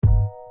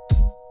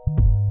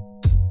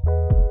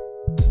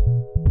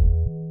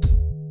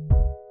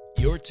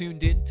You're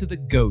tuned in to The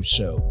Go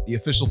Show, the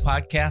official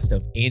podcast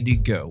of Andy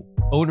Go,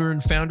 owner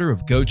and founder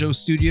of Gojo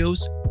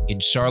Studios in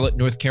Charlotte,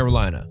 North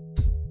Carolina.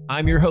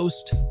 I'm your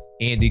host,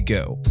 Andy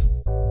Go.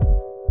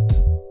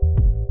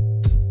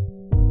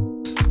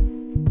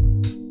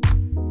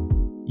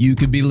 You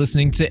could be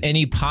listening to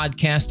any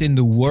podcast in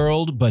the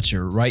world, but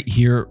you're right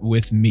here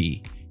with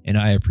me, and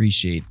I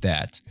appreciate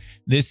that.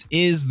 This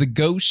is The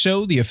Go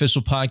Show, the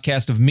official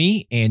podcast of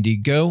me, Andy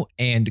Go,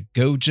 and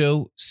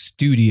Gojo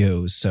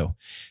Studios. So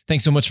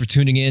thanks so much for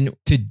tuning in.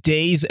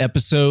 Today's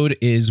episode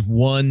is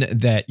one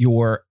that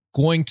you're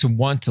going to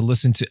want to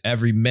listen to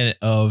every minute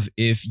of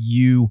if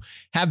you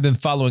have been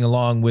following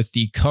along with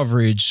the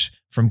coverage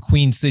from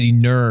Queen City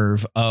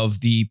Nerve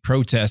of the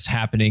protests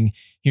happening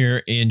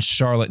here in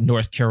Charlotte,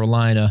 North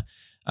Carolina,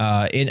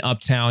 in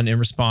Uptown in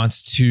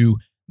response to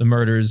the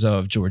murders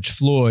of George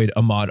Floyd,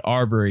 Ahmaud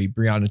Arbery,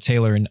 Breonna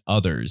Taylor, and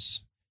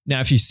others.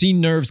 Now, if you've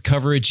seen Nerve's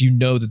coverage, you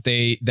know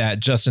that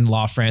Justin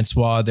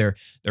LaFrancois,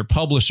 their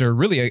publisher,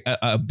 really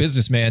a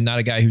businessman, not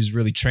a guy who's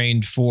really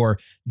trained for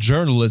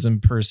journalism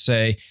per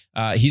se.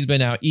 He's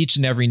been out each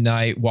and every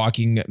night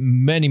walking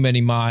many, many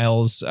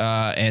miles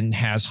and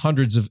has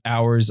hundreds of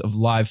hours of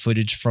live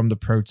footage from the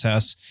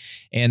protests.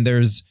 And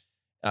there's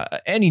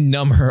any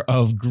number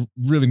of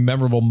really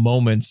memorable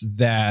moments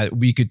that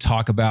we could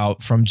talk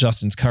about from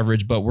Justin's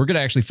coverage, but we're going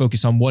to actually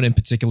focus on one in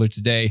particular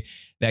today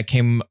that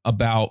came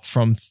about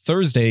from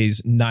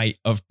Thursday's night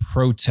of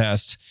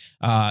protest.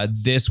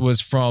 This was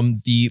from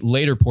the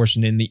later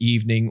portion in the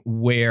evening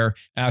where,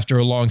 after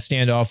a long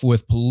standoff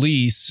with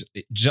police,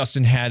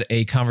 Justin had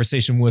a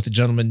conversation with a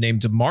gentleman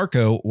named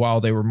DeMarco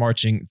while they were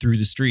marching through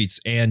the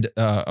streets. And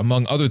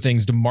among other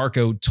things,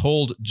 DeMarco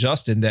told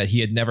Justin that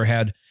he had never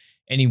had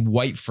any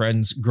white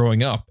friends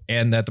growing up,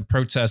 and that the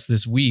protests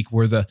this week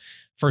were the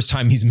first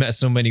time he's met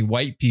so many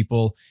white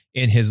people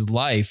in his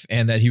life,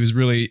 and that he was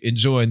really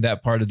enjoying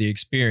that part of the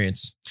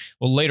experience.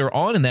 Well, later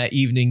on in that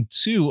evening,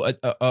 too,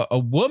 a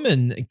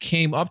woman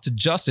came up to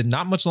Justin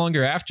not much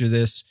longer after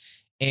this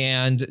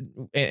and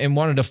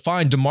wanted to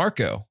find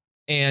DeMarco.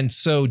 And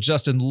so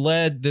Justin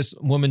led this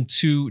woman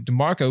to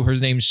DeMarco. Her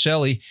name's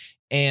Shelley.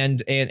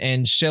 And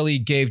Shelley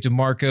gave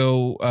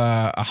DeMarco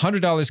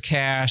 $100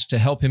 cash to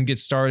help him get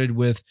started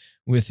with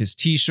his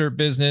t-shirt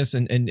business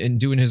and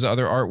doing his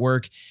other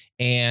artwork.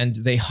 And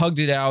they hugged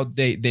it out.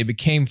 They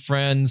became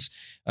friends.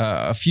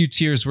 A few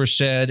tears were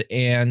shed.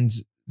 And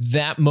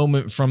that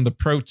moment from the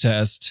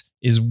protest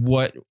is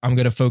what I'm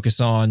going to focus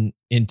on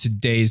in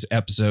today's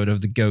episode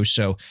of The Go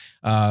Show.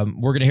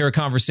 We're going to hear a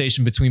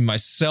conversation between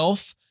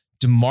myself,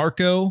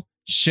 DeMarco,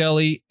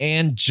 Shelley,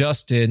 and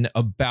Justin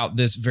about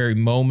this very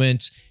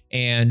moment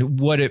and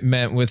what it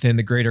meant within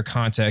the greater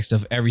context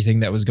of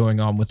everything that was going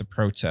on with the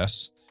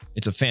protests.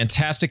 It's a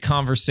fantastic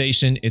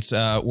conversation. It's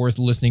worth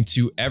listening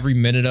to every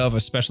minute of,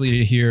 especially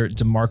to hear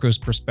DeMarco's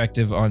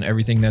perspective on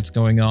everything that's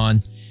going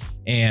on.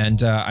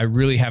 And I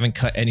really haven't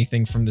cut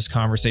anything from this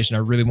conversation. I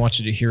really want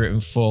you to hear it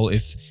in full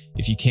if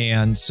you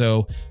can.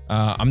 So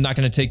I'm not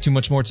going to take too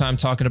much more time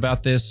talking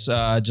about this.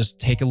 Just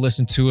take a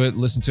listen to it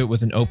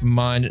with an open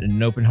mind and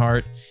an open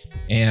heart.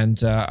 And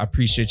I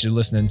appreciate you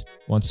listening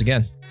once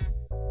again.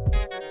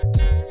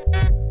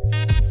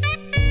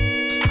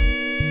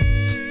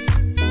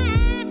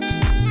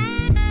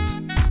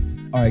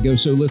 All right, Go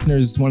Show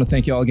listeners, want to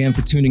thank you all again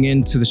for tuning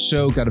in to the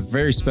show. Got a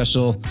very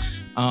special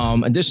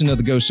edition of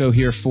the Go Show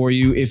here for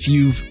you. If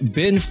you've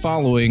been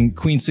following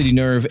Queen City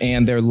Nerve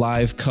and their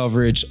live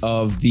coverage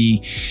of the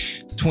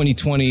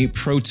 2020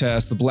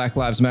 protest, the Black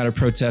Lives Matter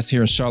protest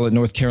here in Charlotte,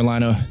 North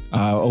Carolina,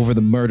 over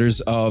the murders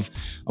of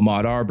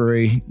Ahmaud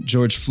Arbery,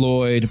 George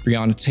Floyd,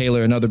 Breonna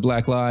Taylor, and other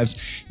Black lives,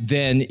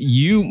 then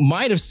you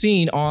might have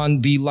seen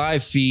on the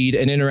live feed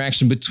an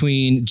interaction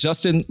between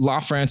Justin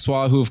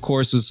LaFrancois, who of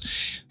course was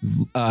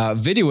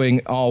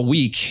videoing all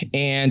week,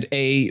 and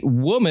a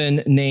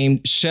woman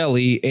named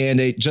Shelley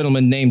and a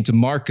gentleman named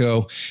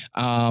DeMarco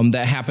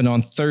that happened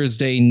on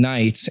Thursday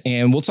night.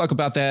 And we'll talk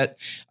about that.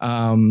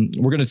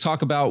 We're going to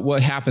talk about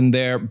what happened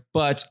there,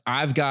 but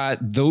I've got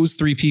those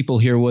three people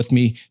here with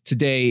me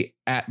today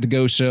at the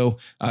Go Show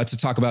to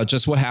talk about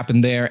just what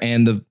happened there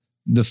and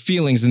the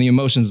feelings and the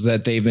emotions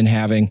that they've been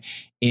having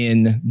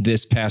in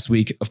this past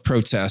week of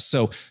protests.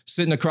 So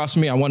sitting across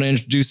from me, I want to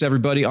introduce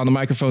everybody on the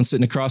microphone.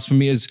 Sitting across from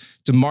me is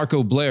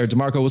DeMarco Blair.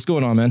 DeMarco, what's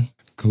going on, man?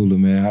 Cooler,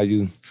 man. How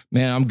you?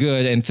 Man, I'm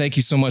good. And thank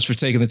you so much for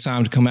taking the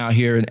time to come out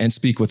here and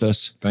speak with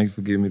us. Thanks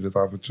for giving me this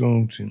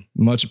opportunity.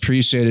 Much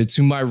appreciated.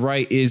 To my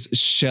right is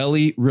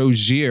Shelley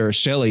Rozier.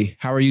 Shelley,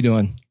 how are you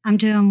doing? I'm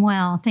doing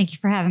well. Thank you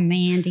for having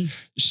me, Andy.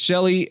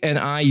 Shelley and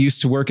I used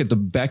to work at the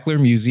Beckler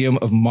Museum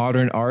of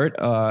Modern Art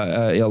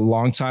a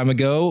long time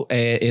ago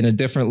in a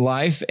different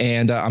life.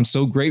 And I'm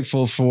so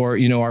grateful for,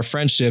 our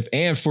friendship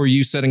and for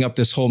you setting up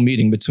this whole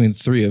meeting between the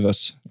three of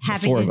us.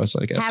 Four of us,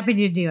 I guess. Happy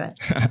to do it.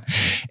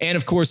 And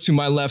of course, to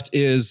my left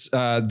is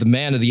the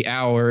man of the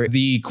hour,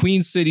 the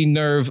Queen City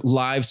Nerve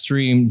live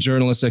stream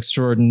journalist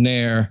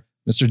extraordinaire,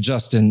 Mr.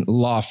 Justin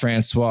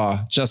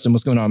LaFrancois. Justin,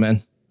 what's going on,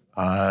 man?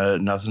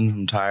 Nothing.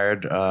 I'm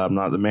tired. I'm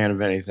not the man of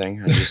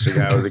anything. I'm just a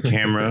guy with a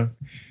camera,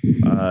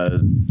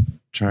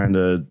 trying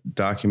to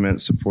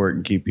document, support,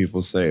 and keep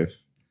people safe.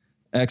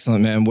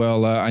 Excellent, man.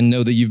 Well, I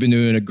know that you've been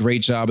doing a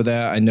great job of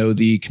that. I know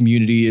the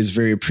community is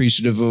very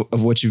appreciative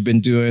of what you've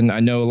been doing. I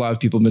know a lot of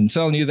people have been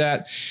telling you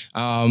that,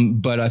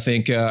 but I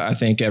think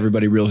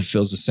everybody really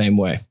feels the same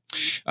way.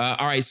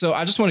 All right, so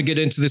I just want to get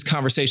into this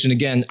conversation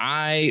again.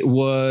 I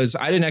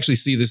didn't actually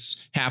see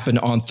this happen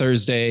on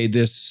Thursday,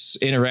 this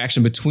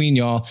interaction between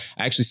y'all.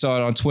 I actually saw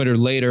it on Twitter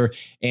later.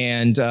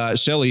 And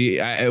Shelley,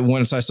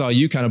 once I saw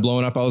you kind of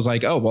blowing up, I was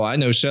like, oh, well, I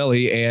know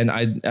Shelley, and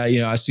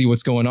I see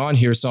what's going on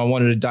here. So I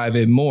wanted to dive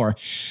in more.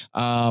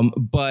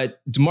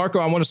 But DeMarco,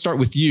 I want to start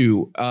with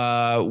you.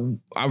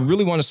 I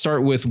really want to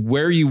start with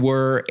where you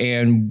were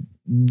and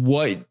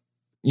what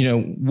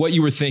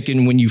you were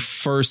thinking when you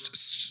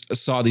first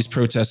saw these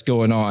protests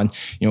going on.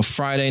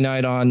 Friday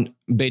night on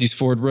Beatty's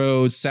Ford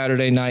Road,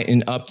 Saturday night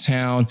in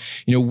Uptown.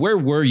 Where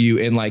were you,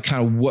 and like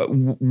kind of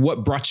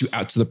what brought you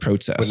out to the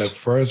protest? When the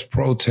first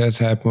protest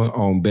happened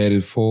on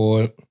Beatty's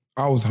Ford,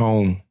 I was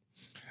home.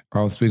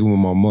 I was speaking with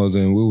my mother,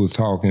 and we was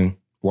talking,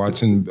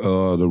 watching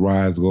the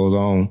riots go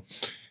on,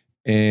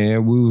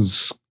 and we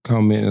was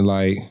commenting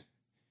like,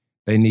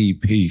 they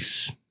need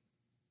peace.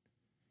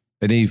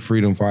 They need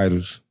freedom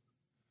fighters.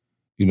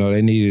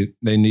 They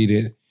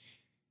needed.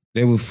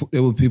 There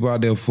were people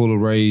out there full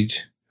of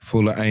rage,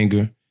 full of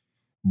anger,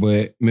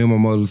 but me and my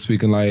mother was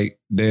speaking like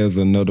there's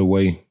another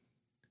way.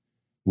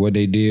 What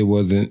they did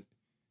wasn't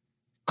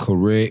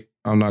correct.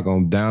 I'm not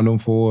gonna down them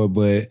for it,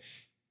 but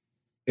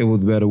it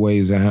was better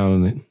ways of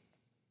handling it.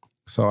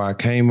 So I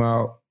came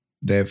out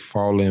that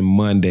following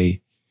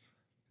Monday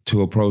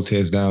to a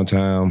protest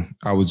downtown.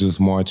 I was just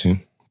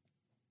marching,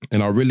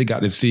 and I really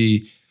got to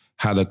see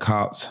how the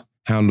cops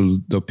handle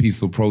the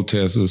peaceful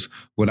protesters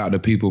without the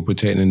people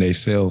protecting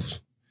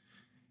themselves.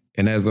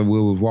 And as we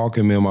was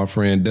walking, me and my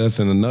friend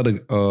Dustin, another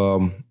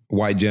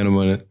white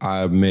gentleman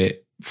I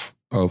met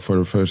for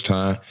the first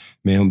time,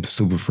 me and him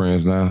super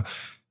friends now.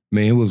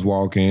 Man, he was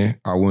walking.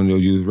 I went to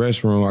use the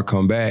restroom. I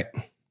come back,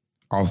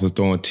 also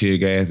throwing tear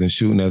gas and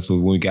shooting us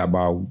when we got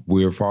by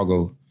Weird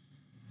Fargo.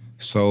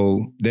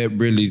 So that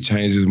really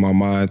changes my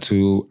mind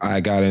to, I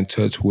got in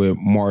touch with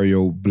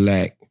Mario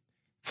Black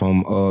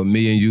from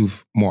Me and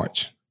Youth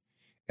March.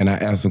 And I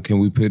asked him, can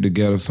we put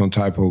together some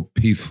type of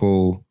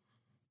peaceful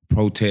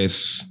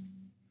protests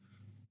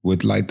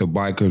with like the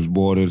bikers,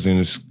 boarders,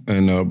 and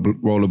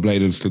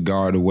rollerbladers to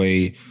guard the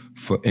way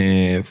for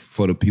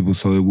the people,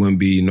 so it wouldn't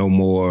be no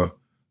more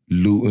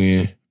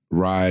looting,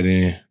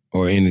 rioting,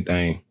 or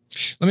anything.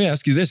 Let me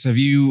ask you this. Have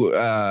you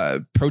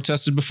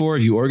protested before?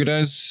 Have you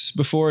organized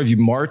before? Have you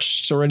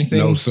marched or anything?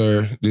 No,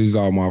 sir. These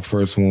are my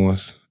first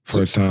ones.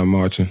 First time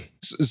marching.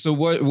 So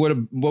what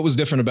was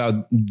different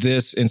about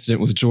this incident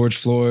with George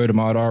Floyd,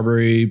 Ahmaud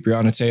Arbery,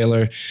 Breonna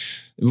Taylor?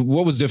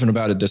 What was different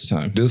about it this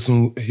time? This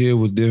one here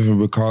was different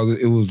because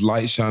it was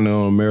light shining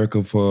on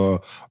America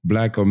for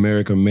Black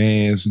American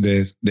men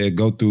that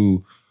go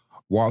through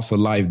walks of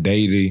life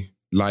daily,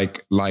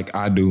 like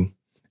I do,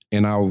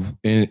 and our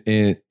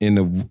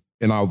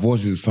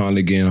voices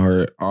finally getting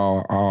heard.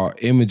 Our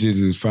images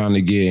is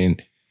finally getting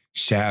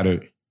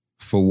shattered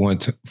for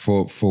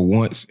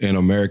once in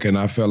America. And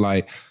I felt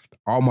like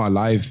all my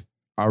life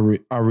I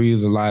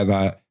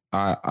realized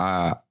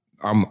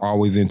I'm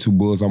always into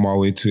books. I'm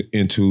always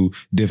into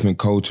different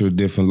culture,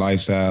 different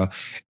lifestyle.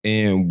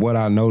 And what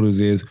I noticed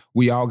is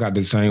we all got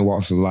the same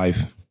walks of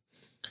life.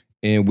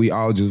 And we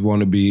all just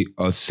want to be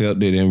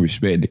accepted and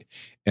respected.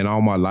 And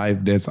all my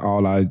life, that's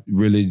all I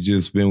really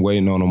just been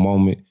waiting on, a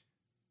moment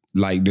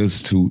like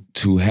this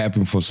to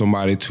happen, for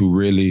somebody to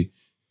really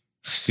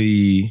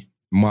see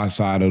my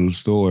side of the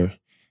story.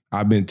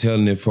 I've been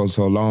telling it for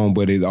so long,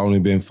 but it's only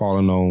been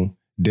falling on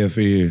deaf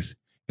ears.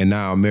 And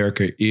now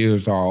America's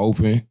ears are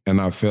open, and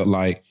I felt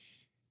like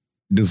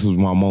this was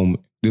my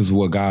moment. This is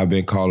what God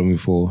been calling me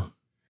for.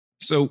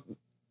 So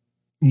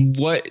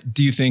what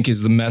do you think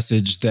is the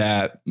message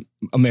that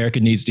America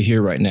needs to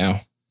hear right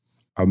now?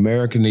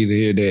 America needs to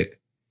hear that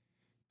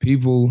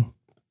people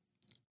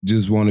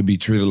just want to be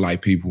treated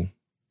like people.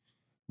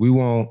 We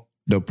want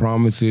the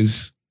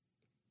promises.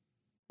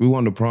 We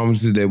want the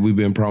promises that we've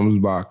been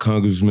promised by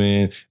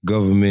congressmen,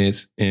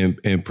 governments, and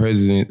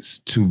presidents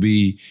to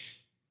be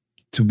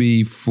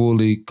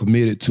fully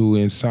committed to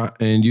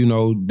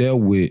and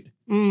dealt with.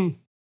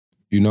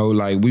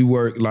 Like we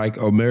work, like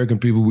American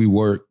people,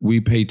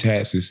 we pay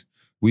taxes.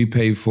 We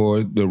pay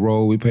for the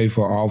road, we pay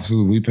for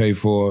officers, we pay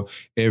for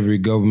every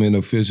government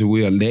official.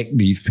 We elect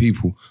these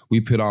people.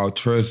 We put our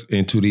trust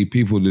into these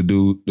people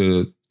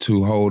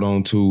to hold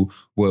on to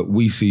what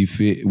we see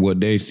fit, what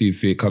they see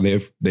fit,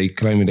 because they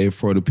claim they're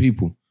for the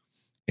people.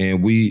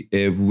 And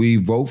if we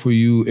vote for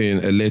you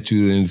and elect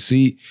you in the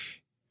seat,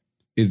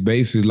 it's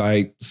basically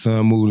like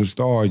sun, moon, and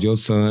stars. Your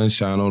sun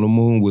shine on the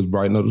moon, was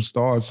brighten up the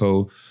stars,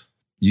 so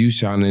you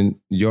shining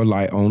your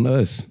light on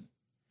us.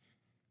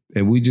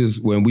 And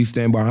when we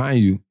stand behind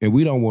you, and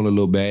we don't want to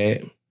look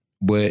bad,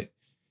 but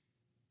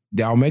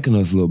y'all making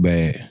us look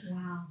bad.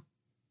 Wow.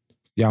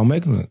 Y'all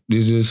making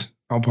us,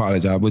 I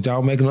apologize, but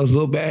y'all making us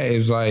look bad.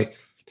 It's like,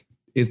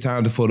 it's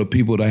time for the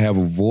people to have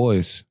a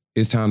voice.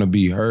 It's time to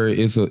be heard.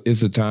 It's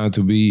a time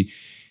to be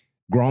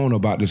grown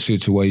about the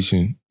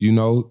situation. You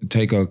know,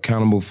 take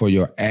accountable for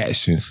your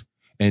actions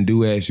and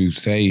do as you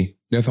say.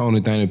 That's the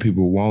only thing that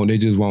people want. They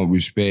just want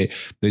respect.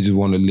 They just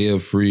want to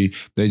live free.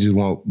 They just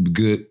want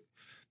good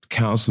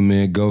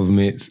councilmen,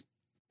 governments,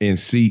 and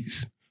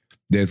seats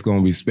that's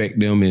going to respect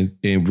them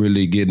and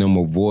really give them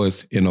a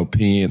voice and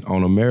opinion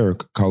on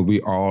America, because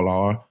we all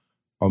are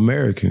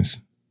Americans.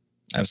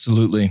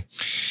 Absolutely.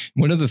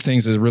 One of the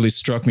things that really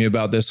struck me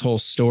about this whole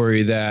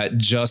story, that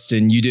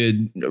Justin, you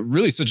did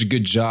really such a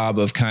good job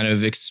of kind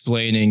of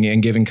explaining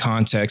and giving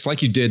context,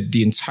 like you did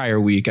the entire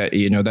week.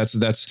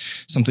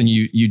 That's something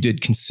you did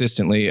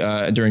consistently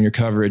during your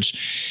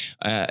coverage.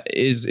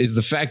 Is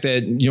the fact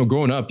that,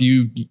 growing up,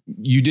 you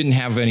didn't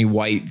have any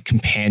white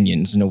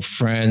companions, no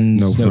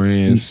friends,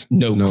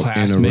 no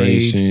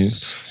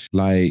classmates,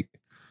 like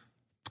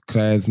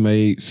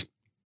classmates.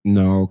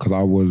 No, because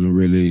I wasn't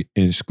really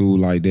in school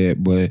like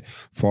that. But as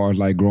far as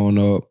like growing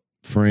up,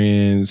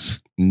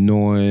 friends,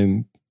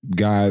 knowing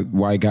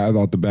white guys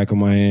off the back of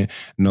my hand,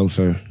 no,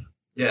 sir.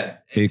 Yeah.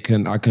 I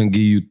couldn't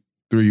give you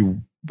 3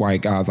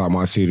 white guys out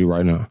my city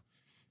right now.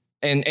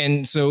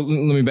 And so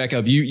let me back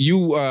up. You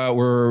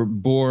were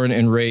born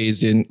and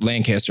raised in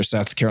Lancaster,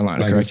 South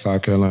Carolina, correct?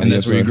 South Carolina, and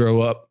that's where you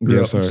grew up.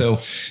 Sir.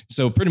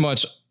 So pretty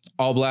much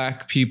all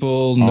black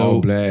people,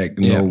 all black,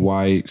 no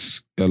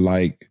whites.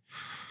 Like,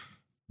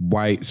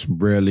 whites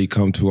rarely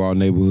come to our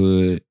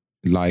neighborhood.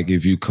 Like,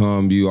 if you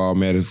come, you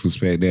automatically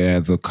suspect that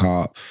as a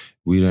cop,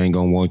 we ain't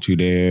gonna want you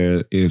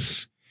there.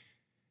 It's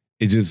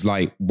just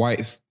like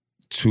whites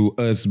to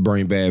us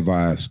bring bad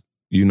vibes,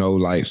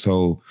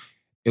 so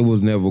it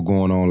was never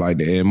going on like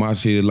that. In my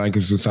city,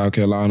 Lancaster, South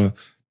Carolina,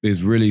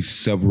 it's really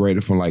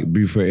separated from like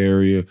Beaufort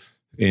area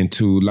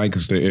into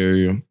Lancaster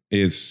area.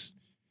 It's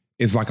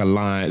like a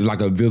line, it's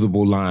like a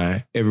visible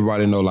line.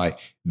 Everybody know, like,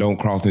 don't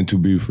cross into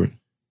Beaufort.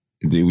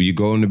 When you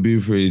go into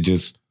Beaufort, it's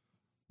just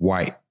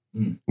white.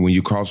 When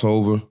you cross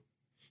over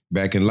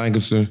back in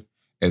Lancaster,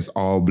 it's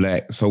all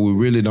black. So we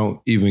really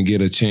don't even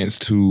get a chance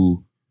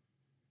to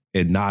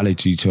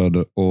acknowledge each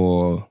other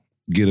or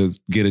get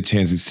a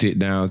chance to sit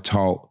down,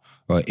 talk,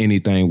 or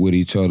anything with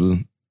each other.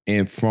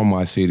 And from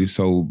my city,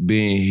 so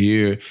being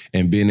here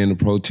and being in the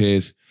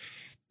protest,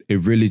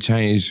 it really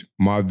changed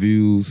my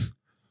views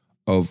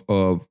of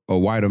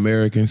white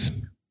Americans,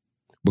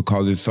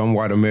 because it's some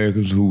white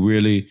Americans who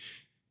really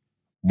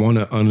want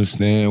to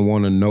understand,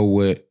 want to know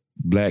what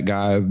black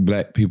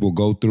people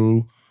go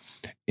through.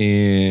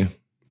 And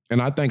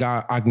I think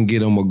I can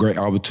give them a great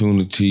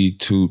opportunity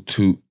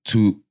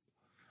to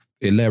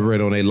elaborate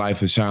on their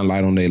life and shine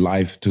light on their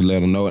life, to let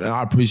them know it. And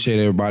I appreciate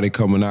everybody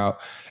coming out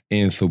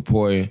and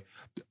supporting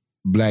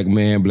black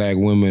men, black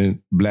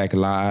women, black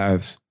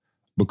lives,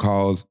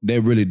 because they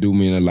really do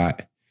mean a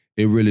lot.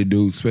 It really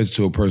do, especially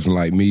to a person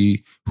like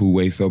me who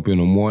wakes up in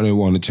the morning,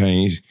 want to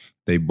change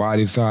their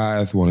body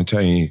size, want to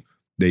change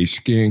their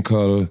skin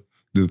color,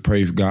 just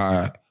praise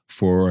God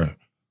for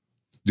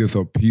just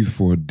a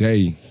peaceful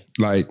day.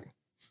 Like,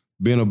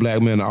 being a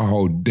black man, our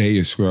whole day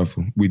is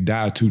stressful. We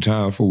die 2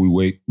 times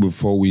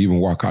before we even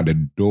walk out the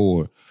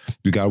door.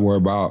 We got to worry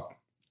about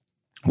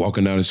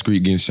walking down the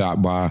street getting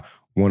shot by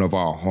one of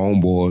our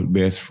homeboys,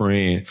 best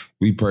friend.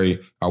 We pray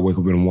I wake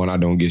up in the morning, I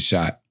don't get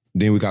shot.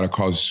 Then we got to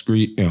cross the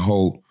street and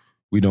hope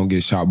we don't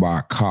get shot by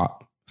a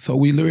cop. So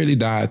we literally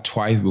died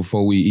twice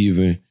before we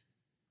even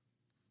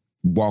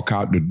walk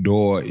out the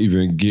door,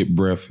 even get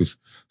breakfast.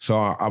 So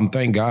I'm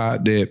thank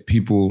God that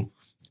people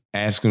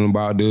asking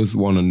about this,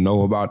 want to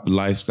know about the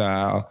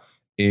lifestyle,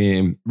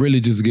 and really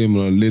just give them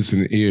a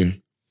listening ear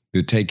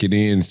to take it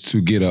in,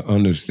 to get an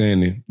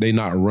understanding. They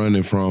not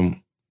running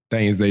from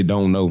things they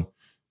don't know.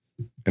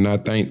 And I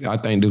think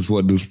this is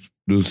what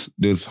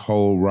this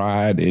whole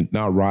ride, and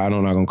not ride,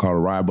 I'm not gonna call it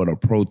a ride, but a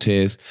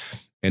protest,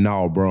 and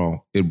all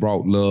bro, it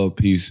brought love,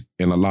 peace,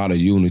 and a lot of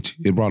unity.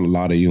 It brought a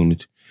lot of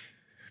unity.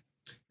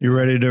 You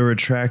ready to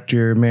retract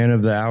your man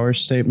of the hour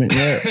statement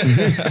yet?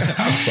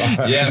 I'm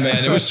sorry. Yeah,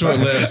 man, it was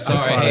short-lived.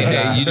 Sorry.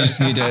 Hey, you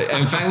just need to.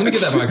 In fact, let me get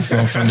that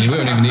microphone from you. We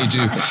don't even need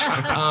you.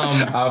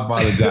 I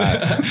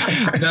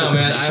apologize. No,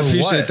 man, I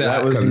appreciate that.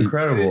 That was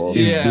incredible.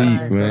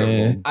 Yeah, deep,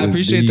 man. I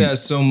appreciate that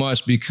so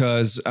much,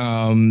 because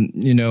when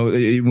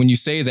you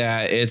say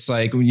that, it's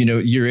like,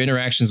 your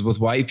interactions with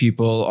white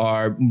people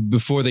are,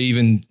 before they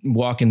even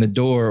walk in the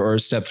door or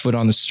step foot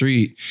on the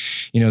street,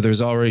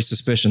 there's already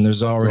suspicion.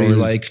 There's already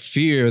like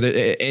fear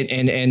that.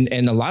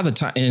 And a lot of the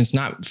time, and it's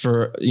not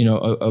for,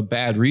 a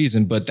bad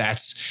reason, but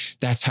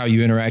that's how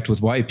you interact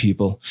with white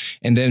people.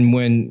 And then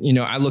when,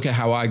 I look at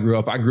how I grew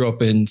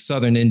up in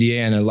Southern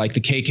Indiana, like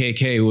the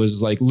KKK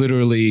was like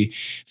literally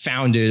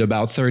founded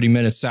about 30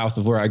 minutes south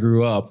of where I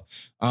grew up.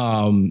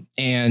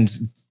 And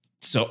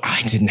so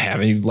I didn't have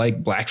any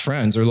like black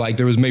friends, or like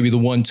there was maybe the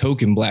one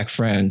token black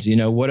friend,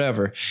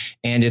 whatever.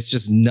 And it's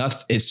just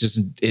nothing.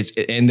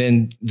 And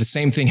then the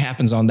same thing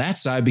happens on that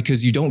side,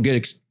 because you don't get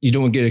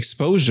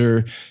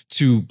exposure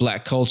to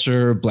black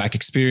culture, black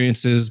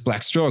experiences,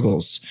 black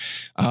struggles.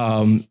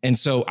 And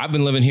so I've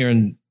been living here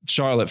in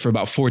Charlotte for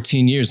about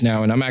 14 years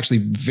now, and I'm actually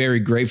very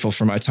grateful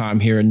for my time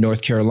here in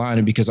North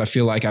Carolina because I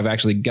feel like I've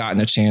actually gotten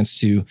a chance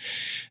to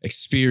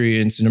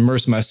experience and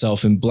immerse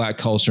myself in Black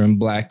culture and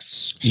Black.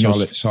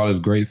 Charlotte's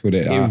great for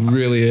that. It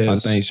really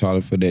is. I thank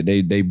Charlotte for that.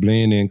 They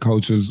blend in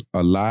cultures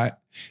a lot,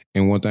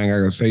 and one thing I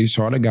gotta say,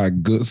 Charlotte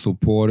got good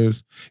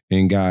supporters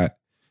and got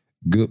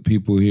good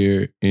people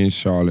here in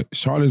Charlotte.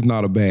 Charlotte's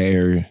not a bad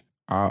area.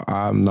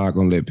 I'm not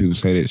gonna let people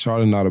say that.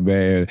 Charlotte's not a bad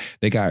area.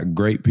 They got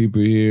great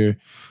people here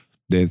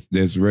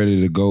that's ready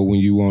to go when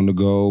you want to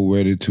go,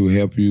 ready to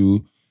help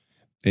you.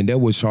 And that's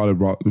what Charlotte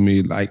brought to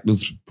me. Like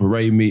this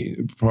parade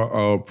meeting,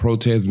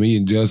 protest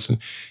meeting, Justin.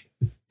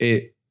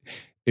 It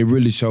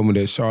really showed me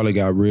that Charlotte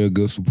got real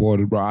good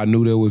supporters, bro. I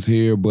knew that was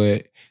here,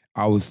 but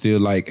I was still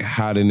like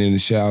hiding in the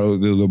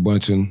shadows. There was a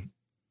bunch of.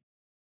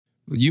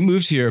 You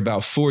moved here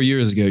about 4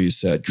 years ago, you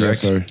said,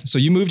 correct? Yes, sir. So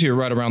you moved here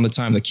right around the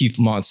time the Keith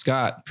Lamont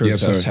Scott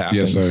protest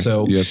happened. Yes, sir.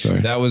 So yes, sir.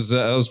 that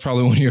was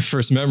probably one of your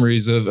first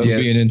memories of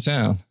being in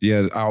town.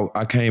 Yeah,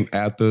 I came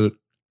after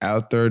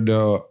the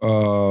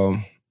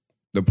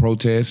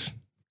protest,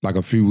 like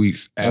a few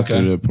weeks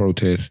after the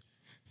protest.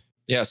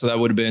 Yeah, so that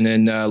would have been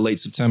in late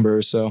September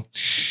or so.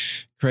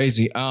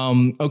 Crazy.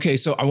 Okay,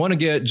 so I want to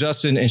get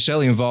Justin and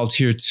Shelley involved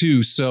here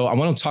too. So I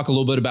want to talk a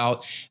little bit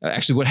about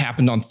actually what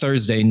happened on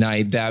Thursday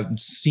night, that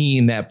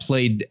scene that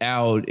played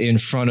out in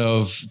front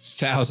of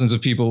thousands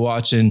of people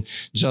watching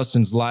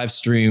Justin's live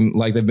stream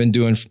like they've been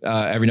doing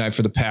every night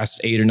for the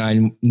past 8 or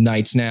 9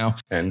 nights now.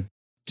 10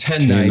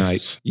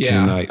 nights.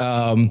 Yeah. 10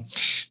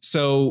 nights.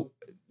 So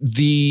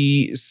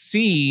the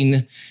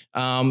scene,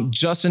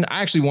 Justin,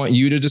 I actually want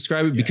you to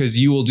describe it because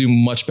you will do a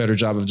much better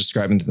job of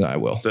describing it than I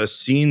will. The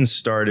scene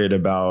started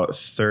about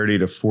 30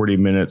 to 40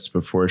 minutes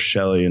before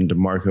Shelley and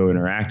DeMarco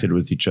interacted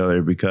with each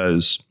other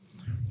because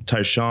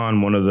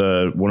Tyshawn, one of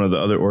the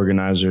other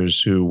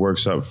organizers who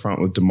works up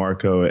front with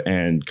DeMarco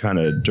and kind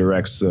of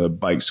directs the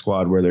bike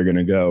squad where they're going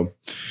to go,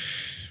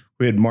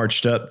 we had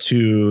marched up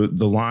to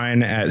the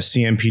line at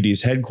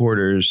CMPD's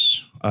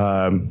headquarters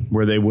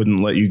where they wouldn't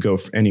let you go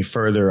any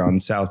further on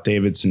South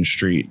Davidson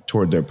Street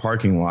toward their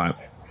parking lot.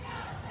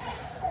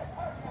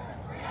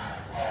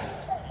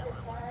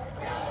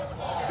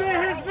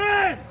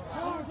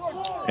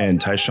 And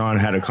Tyshawn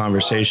had a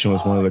conversation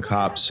with one of the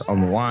cops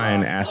on the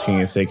line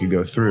asking if they could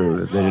go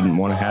through. They didn't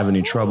want to have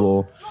any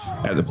trouble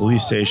at the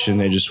police station.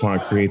 They just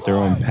want to create their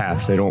own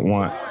path. They don't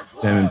want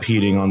them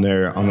impeding on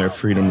their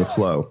freedom to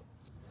flow.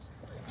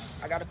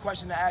 I got a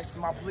question to ask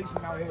my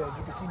policeman out here. You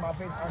can see my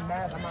face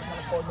unmasked. I'm not trying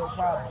to cause no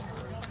problem.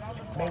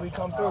 May we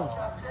come through?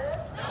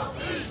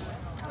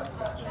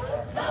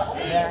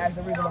 May I ask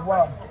the reason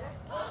why?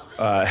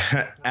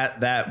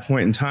 At that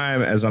point in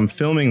time, as I'm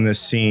filming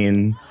this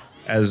scene,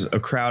 as a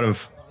crowd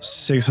of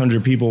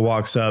 600 people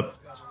walks up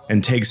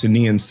and takes a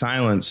knee in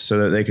silence so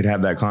that they could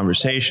have that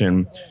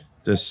conversation,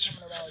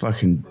 this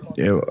fucking...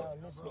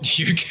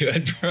 You're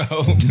good, bro.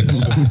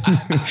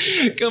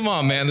 Come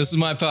on, man. This is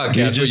my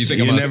podcast. What you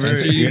think I'm gonna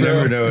censor you, bro?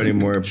 Never know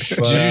anymore. But,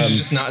 did you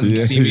just not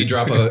see me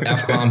drop a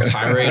F-bomb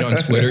tirade on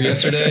Twitter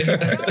yesterday?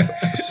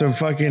 So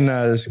fucking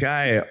this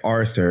guy,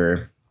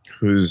 Arthur,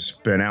 who's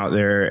been out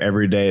there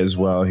every day as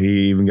well.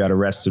 He even got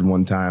arrested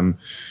one time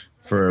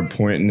for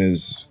pointing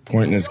his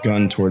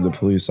gun toward the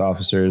police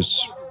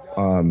officers.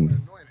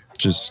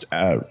 Just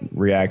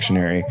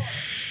reactionary.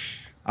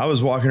 I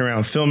was walking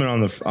around filming on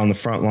the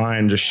front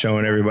line, just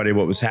showing everybody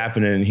what was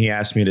happening. And he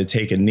asked me to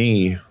take a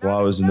knee while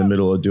I was in the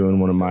middle of doing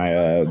one of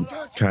my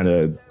kind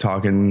of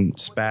talking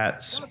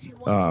spats.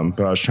 But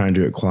I was trying to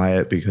do it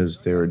quiet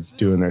because they were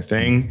doing their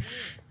thing.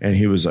 And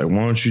he was like, "Why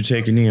don't you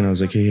take a knee?" And I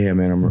was like, "Hey,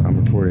 man, I'm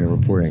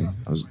reporting.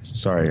 I was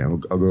sorry. I'll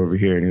go over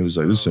here." And he was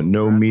like, "This is a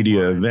no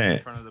media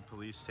event."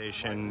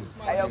 Station.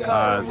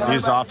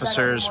 These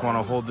officers want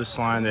to hold this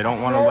line. They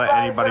don't want to let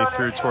anybody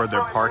through toward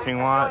their parking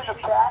lot.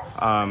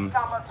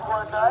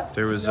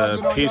 There was a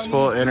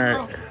peaceful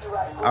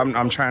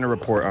I'm trying to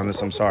report on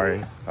this. I'm sorry.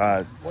 You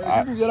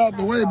can get out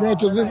the way, bro,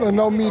 because this is a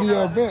no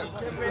media event.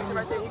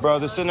 Bro,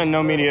 this isn't a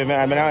no media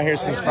event. I've been out here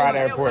since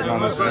Friday reporting on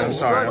this, man. I'm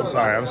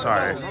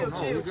sorry.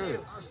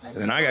 And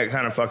then I got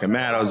kind of fucking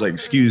mad. I was like,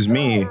 "Excuse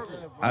me.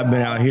 I've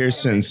been out here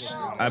since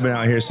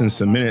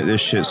the minute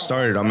this shit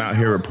started. I'm out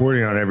here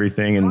reporting on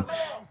everything." And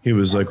he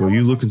was like, "Well,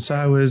 you looking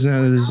sideways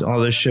and all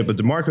this shit." But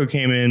DeMarco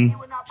came in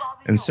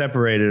and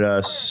separated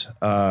us.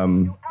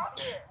 And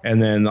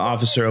then the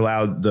officer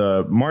allowed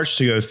the march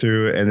to go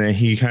through. And then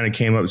he kind of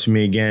came up to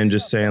me again,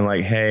 just saying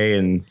like, "Hey,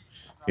 and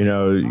you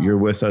know, you're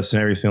with us,"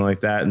 and everything like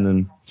that. And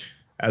then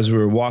as we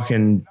were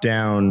walking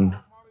down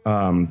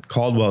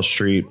Caldwell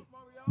Street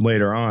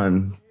later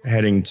on,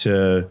 heading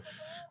to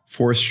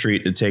 4th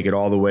Street to take it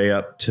all the way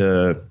up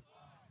to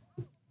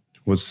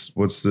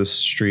what's this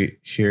street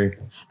here?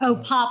 Oh,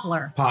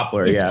 Poplar.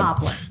 Poplar, it's yeah.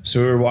 Poplar. So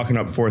we were walking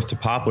up 4th to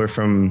Poplar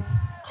from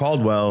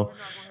Caldwell,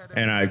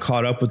 and I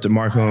caught up with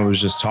DeMarco and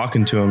was just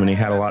talking to him, and he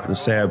had a lot to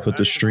say. I put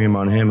the stream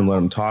on him and let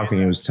him talk, and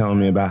he was telling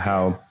me about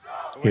how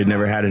he had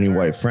never had any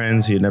white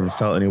friends, he had never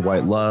felt any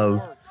white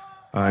love,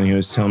 and he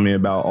was telling me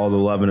about all the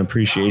love and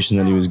appreciation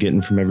that he was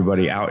getting from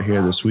everybody out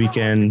here this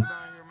weekend.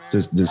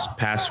 just this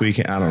past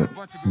weekend,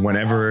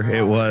 whenever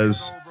it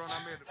was,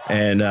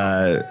 and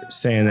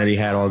saying that he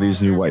had all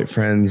these new white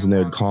friends and they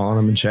would call on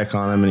him and check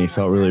on him, and he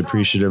felt really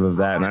appreciative of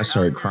that. And I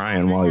started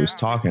crying while he was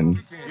talking.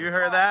 You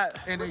heard that?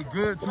 And they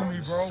good to me,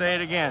 bro. Say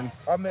it again.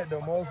 I met the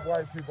most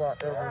white people I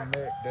ever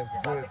met that's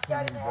good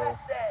to me, bro.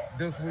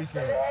 This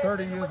weekend,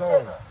 30 years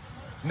old.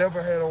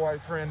 Never had a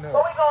white friend in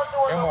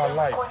my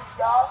life.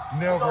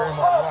 Never in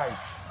my life.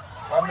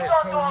 I met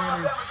so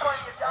many.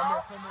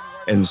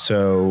 And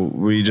so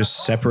we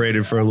just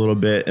separated for a little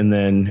bit, and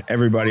then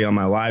everybody on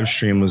my live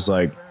stream was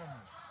like,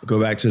 go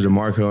back to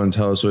DeMarco and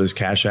tell us what his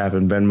Cash App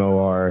and Venmo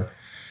are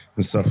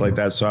and stuff like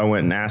that. So I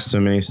went and asked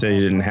him, and he said he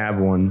didn't have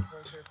one.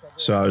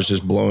 So I was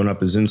just blowing up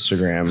his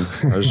Instagram.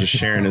 I was just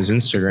sharing his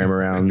Instagram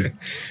around.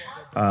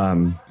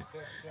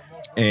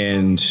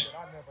 And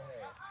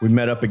we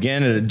met up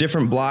again at a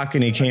different block,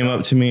 and he came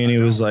up to me and he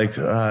was like,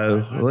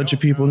 let your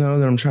people know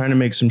that I'm trying to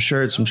make some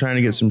shirts. I'm trying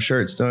to get some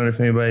shirts done if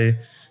anybody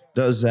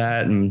does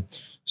that. And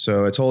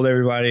so I told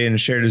everybody and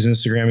shared his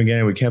Instagram again,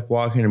 and we kept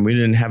walking, and we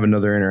didn't have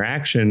another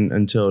interaction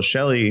until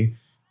Shelley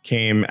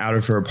came out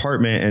of her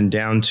apartment and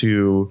down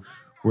to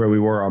where we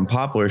were on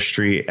Poplar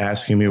Street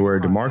asking me where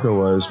DeMarco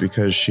was,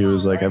 because she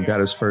was like, I've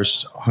got his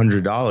first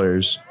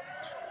 $100.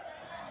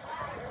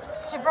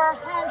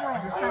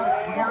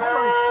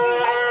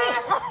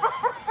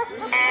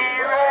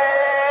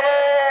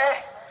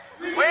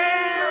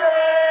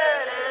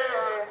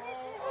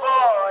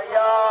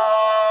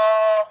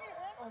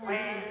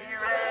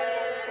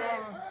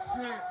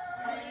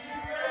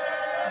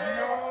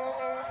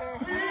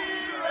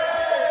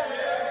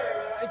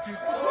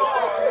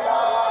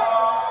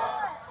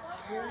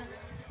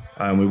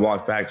 We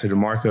walked back to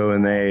DeMarco,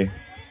 and they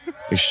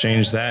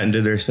exchanged that and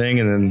did their thing,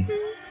 and then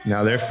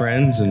now they're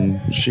friends, and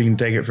she can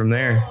take it from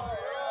there.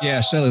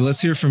 Yeah, Shelley,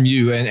 let's hear from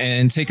you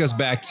and take us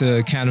back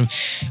to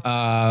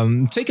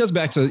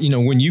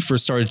when you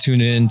first started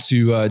tuning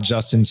into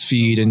Justin's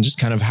feed, and just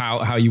kind of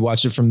how you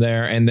watched it from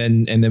there, and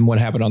then what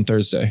happened on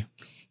Thursday.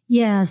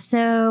 Yeah.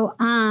 So,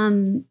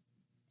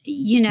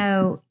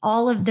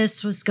 all of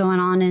this was going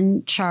on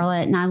in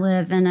Charlotte, and I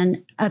live in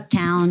an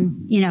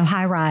uptown,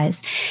 high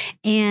rise.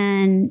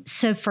 And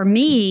so for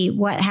me,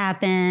 what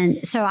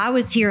happened, so I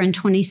was here in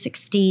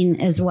 2016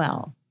 as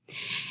well.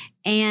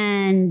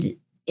 And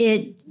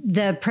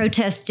the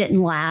protest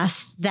didn't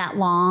last that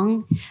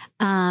long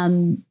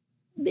in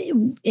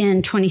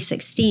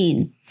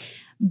 2016.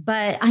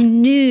 But I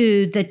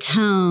knew the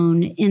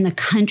tone in the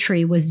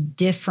country was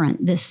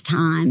different this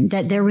time,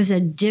 that there was a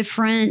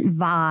different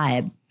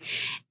vibe.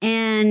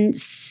 And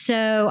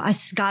so I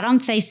got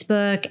on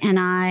Facebook, and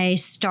I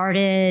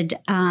started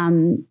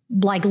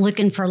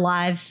looking for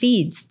live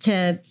feeds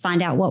to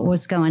find out what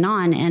was going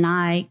on. And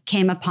I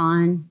came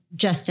upon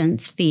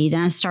Justin's feed,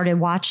 and I started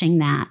watching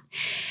that.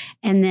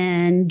 And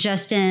then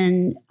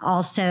Justin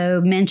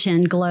also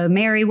mentioned Glow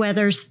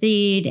Merriweather's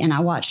feed, and I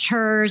watched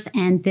hers.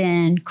 And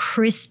then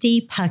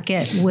Christy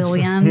Puckett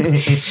Williams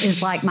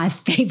is like my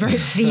favorite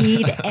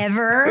feed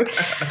ever.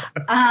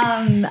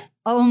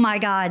 Oh my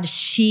God,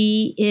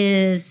 she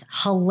is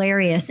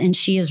hilarious, and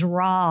she is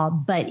raw.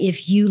 But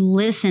if you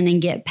listen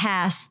and get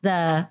past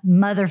the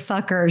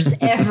motherfuckers,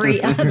 every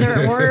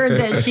other word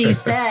that she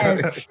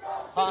says. Look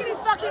at these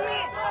fucking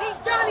men, these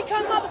Johnny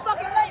come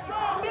motherfucking ladies,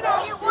 been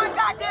out here one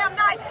goddamn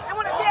night and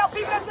want to tell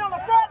people that's been on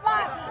the front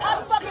lines how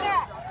the fucking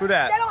act. Who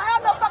that? They don't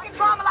have no fucking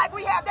trauma like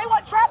we have. They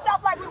weren't trapped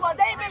up like we was.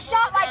 They ain't been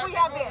shot like we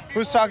have been.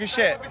 Who's talking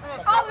shit?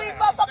 All of these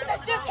motherfuckers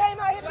that just came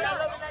out here.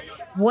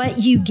 What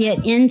you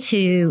get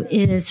into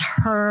is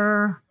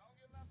her,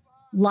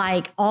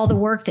 all the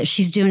work that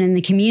she's doing in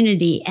the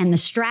community and the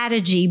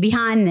strategy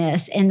behind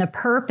this and the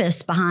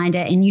purpose behind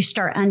it. And you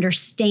start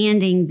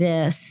understanding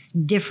this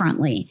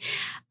differently.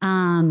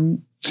 So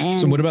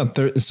what about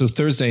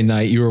Thursday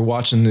night? You were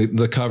watching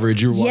the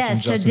coverage. You were watching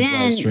Justin's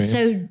live stream.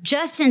 So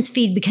Justin's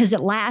feed, because it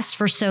lasts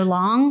for so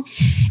long,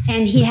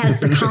 and he has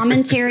the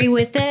commentary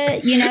with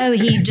it.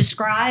 He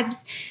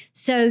describes.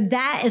 So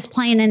that is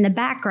playing in the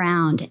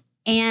background.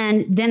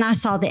 And then I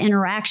saw the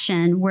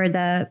interaction where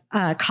the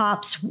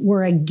cops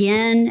were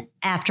again,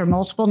 after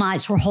multiple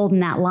nights, were holding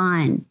that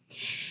line.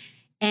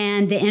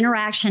 And the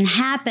interaction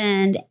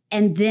happened.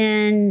 And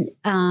then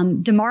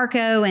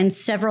DeMarco and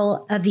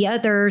several of the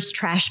others,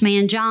 Trash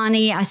Man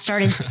Johnny, I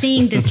started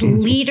seeing this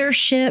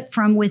leadership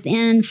from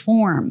within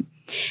form.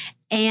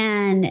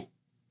 And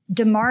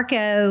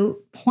DeMarco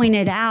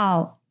pointed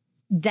out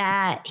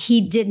that he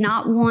did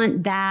not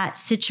want that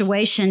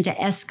situation to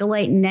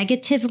escalate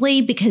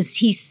negatively, because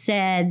he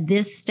said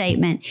this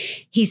statement.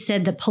 He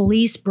said, the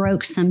police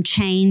broke some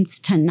chains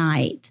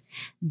tonight.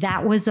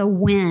 That was a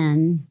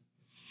win.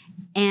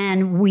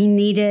 And we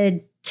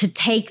needed to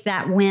take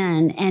that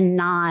win and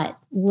not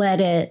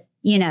let it,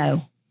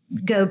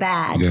 go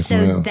bad. Yes,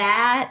 so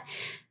that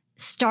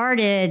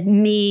started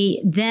me.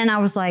 Then I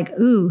was like,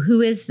 ooh, who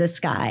is this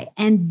guy?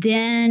 And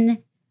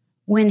then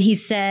when he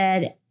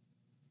said,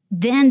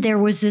 then there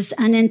was this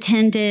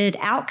unintended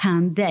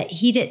outcome that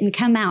he didn't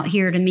come out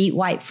here to meet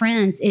white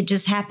friends. It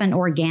just happened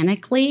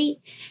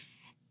organically.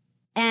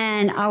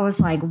 And I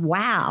was like,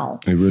 wow.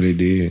 It really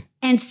did.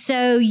 And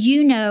so,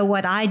 you know,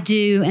 what I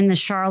do in the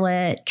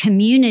Charlotte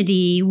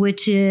community,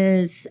 which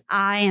is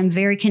I am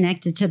very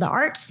connected to the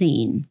art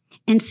scene.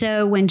 And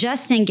so when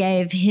Justin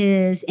gave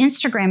his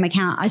Instagram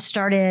account, I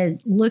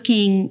started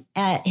looking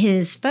at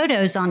his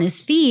photos on his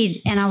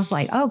feed and I was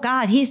like, oh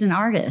God, he's an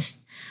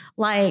artist.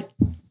 Like,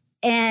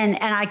 and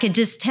I could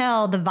just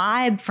tell the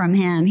vibe from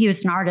him. He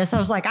was an artist. I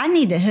was like, I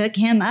need to hook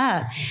him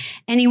up.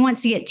 And he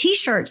wants to get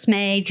t-shirts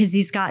made because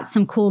he's got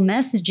some cool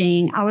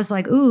messaging. I was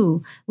like,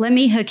 ooh, let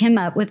me hook him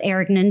up with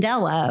Eric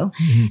Nandello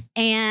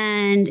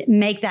and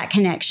make that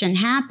connection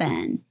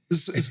happen.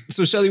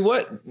 So Shelley,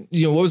 what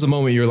was the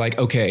moment you were like,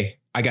 okay,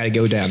 I got to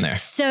go down there?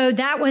 So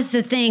that was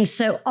the thing.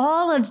 So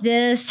all of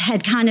this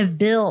had kind of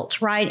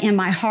built right in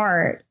my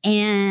heart.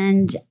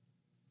 And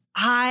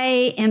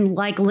I am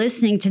like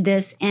listening to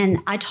this, and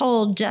I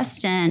told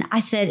Justin, I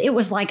said, it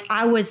was like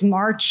I was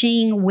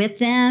marching with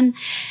them.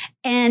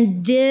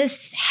 And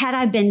this, had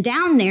I been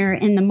down there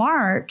in the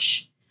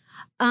march,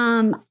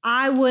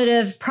 I would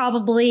have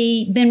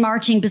probably been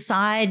marching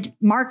beside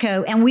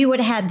Marco, and we would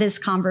have had this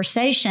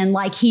conversation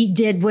like he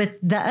did with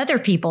the other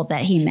people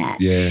that he met.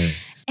 Yeah.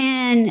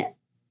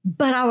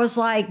 But I was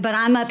like, but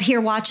I'm up here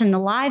watching the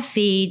live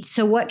feed.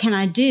 So what can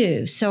I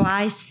do? So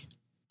I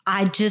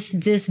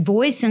just, this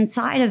voice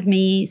inside of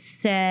me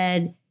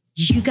said,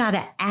 you got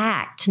to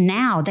act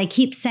now. They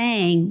keep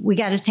saying we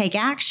got to take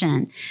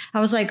action. I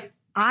was like,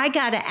 I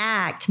got to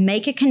act,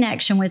 make a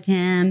connection with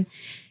him,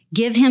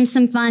 give him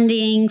some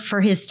funding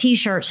for his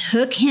t-shirts,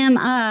 hook him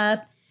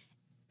up,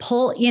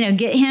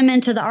 get him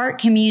into the art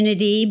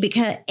community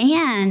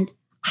and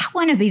I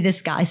want to be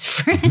this guy's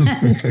friend.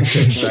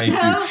 Thank you.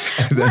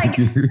 Like,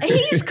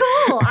 he's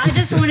cool. I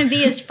just want to be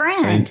his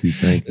friend.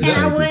 Thank you. And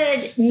I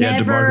would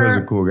never. DeMarco's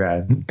a cool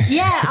guy.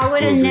 Yeah, I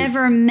would have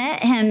never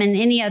met him in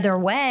any other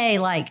way.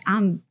 Like,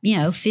 I'm,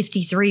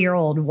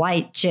 53-year-old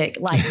white chick.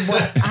 Like,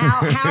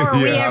 how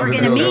are we ever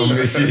going to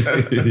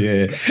meet?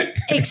 Yeah.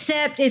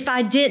 Except if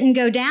I didn't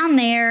go down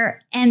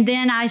there. And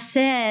then I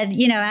said,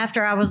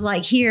 after I was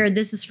like, here,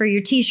 this is for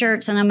your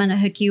t-shirts, and I'm going to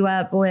hook you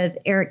up with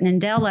Eric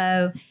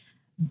Nandello.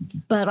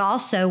 But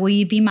also, will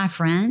you be my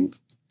friend?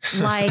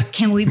 Like,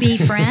 can we be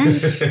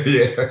friends?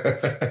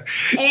 Yeah.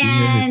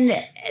 And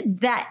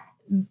that,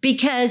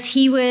 because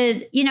he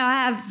would, I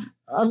have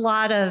a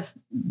lot of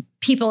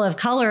people of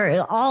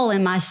color all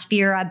in my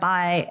sphere. I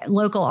buy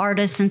local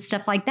artists and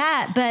stuff like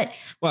that. But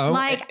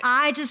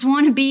I just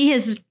want to be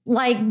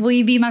will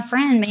you be my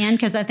friend, man?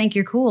 Because I think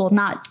you're cool,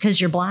 not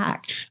because you're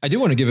black. I do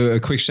want to give a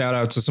quick shout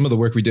out to some of the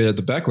work we did at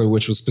the Beckler,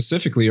 which was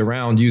specifically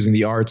around using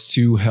the arts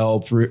to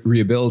help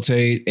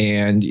rehabilitate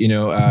and,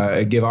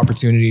 give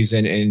opportunities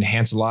and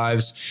enhance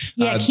lives.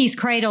 Yeah, Keith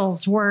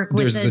Cradle's work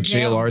with there's the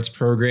jail arts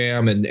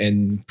program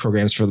and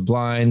programs for the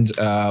blind,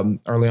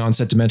 early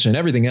onset dementia and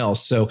everything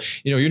else. So,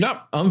 you're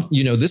not,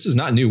 this is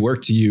not new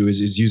work to you,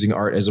 is using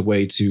art as a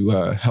way to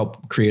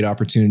help create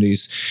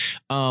opportunities.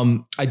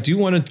 I do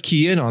want to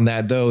key in on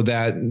that, though,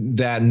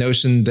 that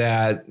notion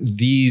that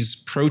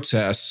these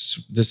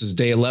protests, this is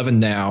day 11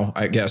 now,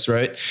 I guess,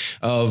 right,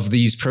 of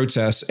these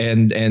protests,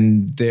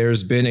 and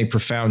there's been a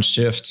profound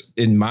shift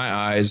in my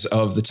eyes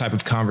of the type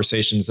of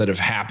conversations that have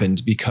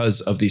happened because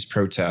of these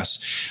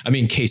protests. I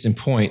mean, case in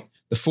point,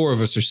 the four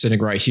of us are sitting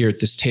right here at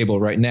this table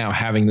right now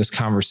having this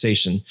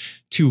conversation.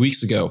 2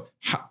 weeks ago,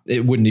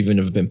 it wouldn't even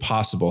have been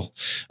possible.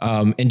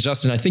 And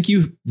Justin, I think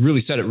you really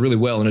said it really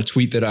well in a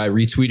tweet that I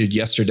retweeted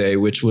yesterday,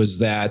 which was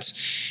that,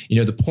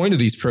 the point of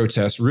these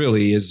protests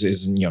really is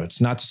it's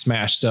not to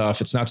smash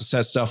stuff. It's not to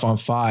set stuff on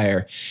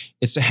fire.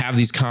 It's to have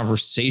these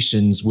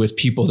conversations with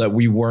people that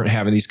we weren't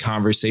having these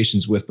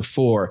conversations with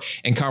before,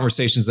 and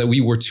conversations that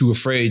we were too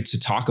afraid to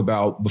talk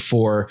about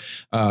before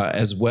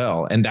as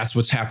well. And that's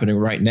what's happening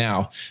right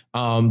now.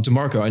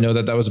 DeMarco, I know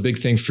that was a big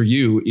thing for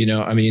you.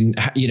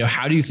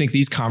 How do you think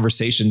these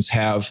conversations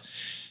have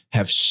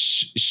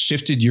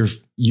shifted your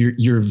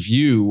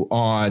view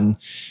on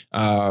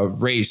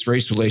race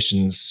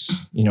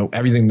relations,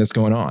 everything that's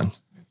going on?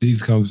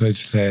 These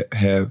conversations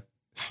have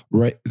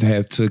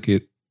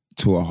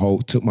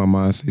took my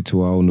mindset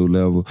to a whole new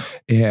level.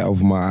 It had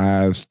opened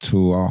my eyes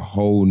to a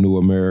whole new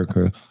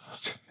America.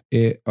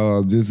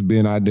 Just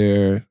being out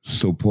there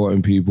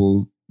supporting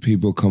people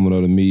coming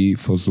up to me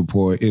for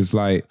support. It's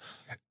like,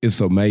 it's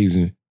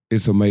amazing.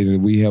 It's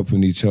amazing. We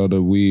helping each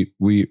other. We're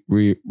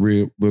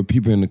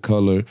people in the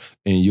color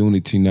and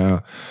unity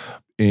now.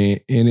 And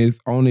it's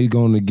only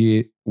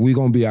we're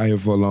gonna be out here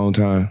for a long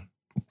time.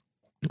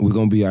 We're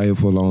gonna be out here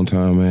for a long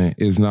time, man.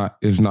 It's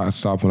not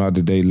stopping out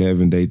to day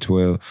 11, day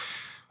 12.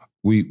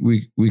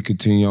 We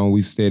continue on,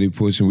 we steady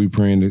pushing, we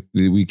praying that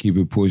we keep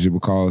it pushing,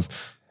 because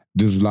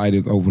this light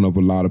has opened up a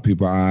lot of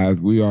people's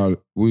eyes. We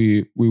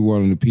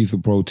one of the peaceful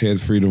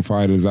protest freedom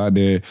fighters out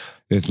there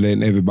that's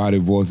letting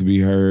everybody's voice be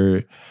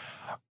heard.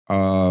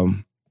 We're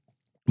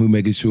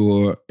making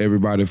sure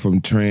everybody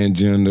from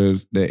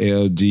transgenders, the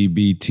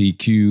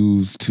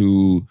LGBTQs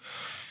to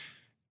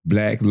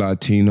Black,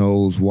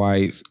 Latinos,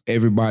 whites,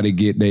 everybody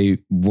get their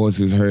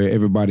voices heard,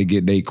 everybody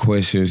get their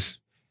questions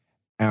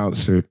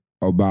answered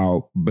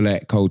about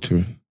Black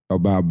culture,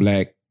 about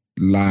Black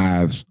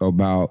lives,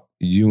 about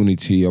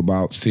unity,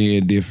 about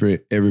seeing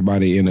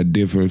everybody in a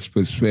different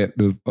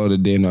perspective other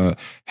than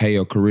hey,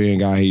 a Korean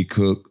guy,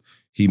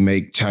 he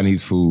make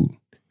Chinese food.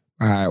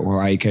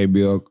 Why he can't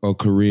be a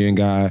Korean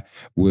guy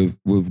with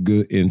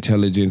good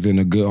intelligence and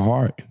a good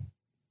heart?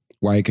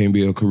 Why he can't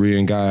be a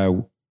Korean guy,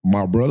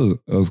 my brother,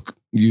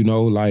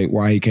 like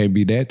why he can't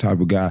be that type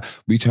of guy?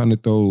 We trying to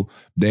throw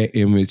that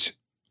image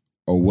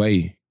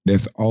away.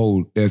 That's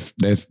old.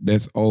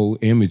 That's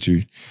old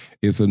imagery.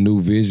 It's a new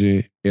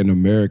vision in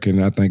America,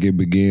 and I think it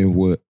begins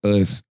with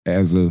us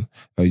as a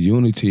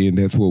unity, and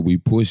that's what we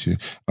pushing.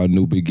 A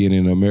new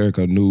beginning in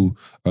America, a new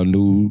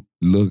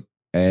look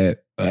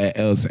at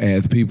us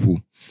as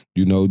people.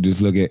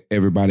 Just look at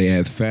everybody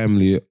as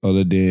family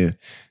other than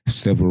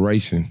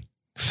separation.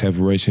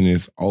 Separation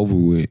is over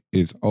with.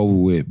 It's over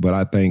with. But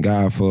I thank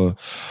God for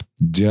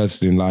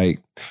Justin.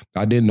 Like,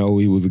 I didn't know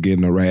he was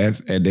getting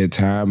harassed at that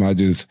time.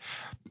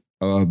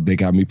 They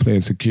got me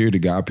playing security.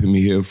 God put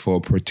me here for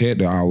a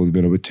protector. I always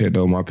been a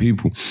protector of my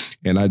people.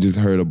 And I just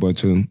heard a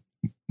bunch of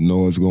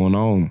noise going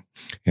on.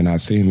 And I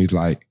see him, he's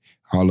like,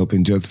 all up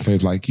in Justin's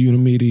face, like, you the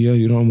media,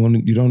 you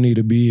don't need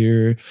to be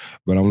here.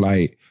 But I'm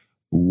like,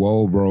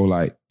 whoa, bro,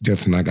 like,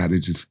 Justin, I gotta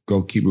just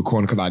go keep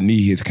recording because I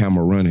need his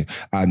camera running.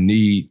 I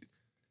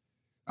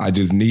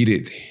just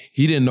needed,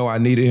 he didn't know I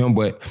needed him,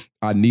 but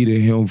I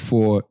needed him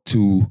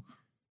to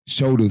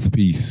show this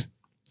piece.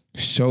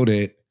 Show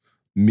that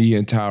me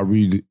and Ty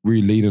leading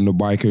the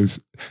bikers.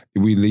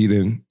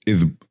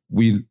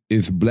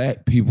 It's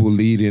black people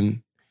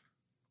leading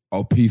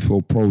a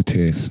peaceful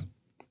protest.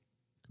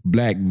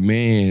 Black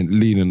man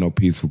leading a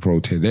peaceful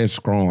protest. That's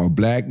strong. A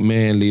black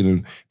man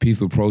leading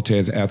peaceful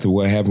protest after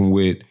what happened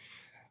with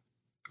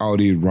all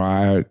these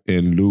riot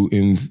and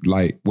lootings,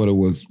 like what it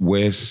was,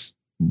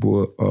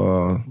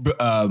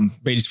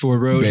 Beatty's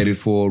Ford Road.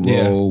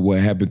 Yeah. What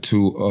happened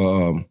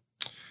to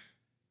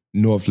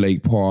North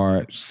Lake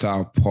Park,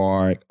 South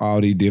Park, all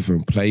these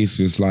different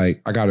places.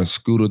 Like, I got a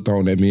scooter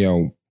thrown at me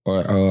on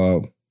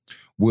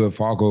Will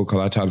Fargo because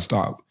I tried to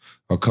stop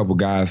a couple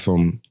guys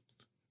from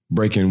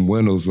breaking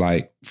windows,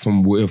 like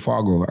from Will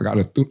Fargo. I got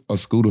a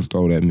scooter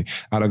thrown at me.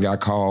 I done got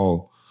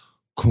called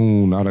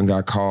coon. I done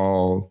got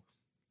called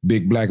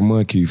big black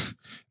monkeys.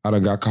 I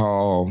done got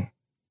called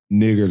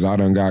niggers. I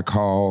done got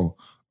called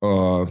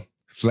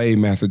slave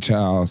master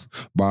childs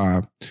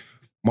by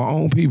my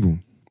own people,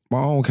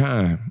 my own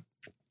kind.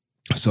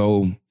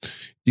 So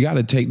you got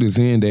to take this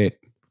in that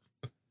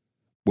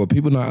what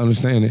people not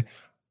understanding,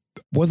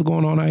 what's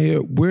going on out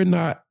here,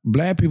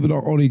 black people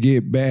don't only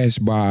get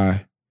bashed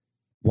by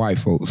white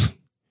folks.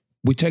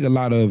 We take a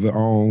lot of it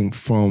on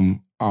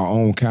from our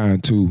own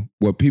kind too,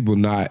 what people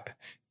not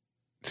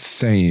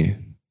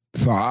saying.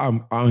 So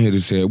I'm here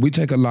to say it.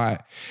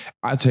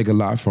 I take a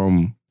lot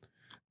from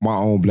my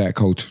own black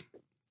culture.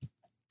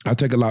 I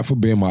take a lot for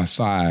being my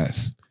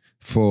size,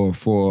 for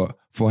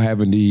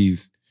having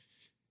these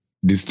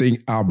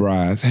distinct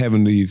eyebrows,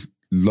 having these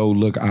low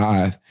look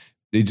eyes.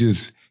 It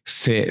just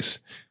sets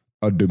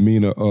a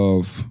demeanor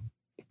of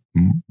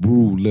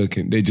rude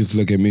looking. They just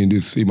look at me and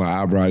just see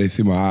my eyebrow. They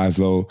see my eyes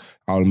low,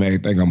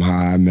 automatically think I'm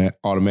high,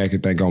 automatically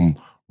think I'm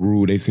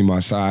rude. They see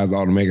my size,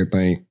 automatically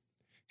think,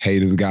 hey,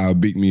 this guy will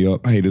beat me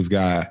up. Hey, this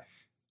guy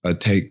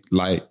take,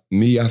 like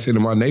me, I sit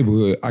in my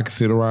neighborhood. I can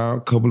sit around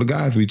a couple of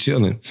guys, we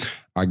chilling.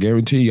 I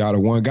guarantee you, out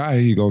of one guy,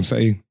 he gonna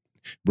say,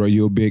 bro,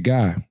 you a big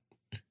guy.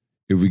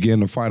 If we get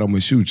in a fight, I'm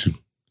gonna shoot you.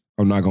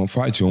 I'm not gonna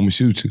fight you, I'm gonna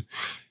shoot you.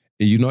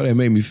 And that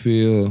made me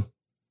feel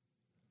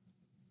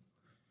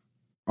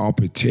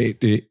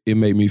unprotected. It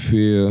made me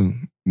feel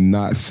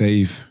not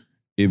safe.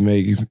 It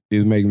make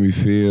me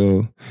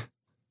feel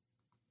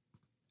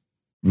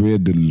real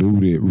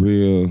deluded,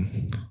 real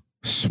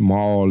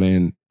small,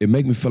 and it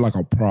make me feel like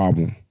a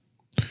problem.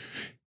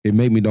 It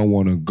made me don't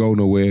want to go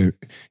nowhere.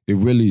 It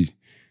really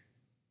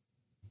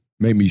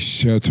made me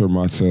shelter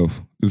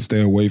myself and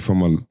stay away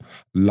from a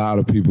lot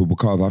of people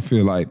because I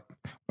feel like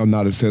I'm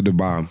not accepted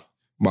by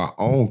my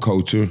own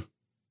culture,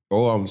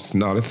 or I'm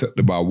not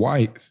accepted by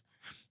whites,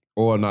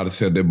 or not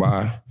accepted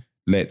by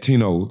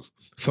Latinos.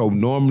 So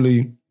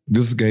normally,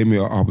 this gave me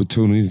an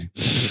opportunity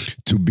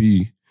to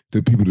be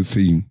the people to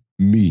see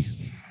me.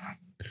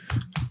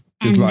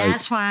 And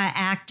that's why I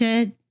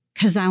acted,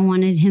 because I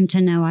wanted him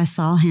to know I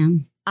saw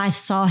him. I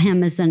saw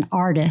him as an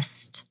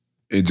artist.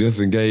 It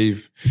just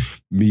gave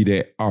me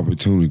that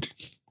opportunity.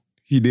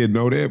 He didn't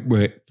know that,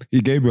 but he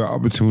gave me an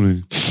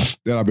opportunity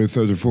that I've been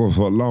searching for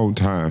a long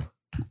time.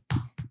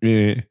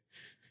 And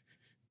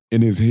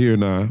it's here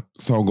now,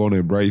 so I'm going to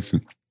embrace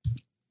it.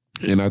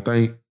 And that's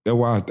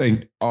why I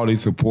think all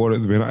these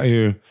supporters been out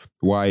here,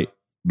 white,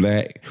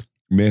 black,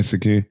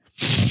 Mexican.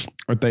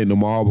 I thank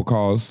them all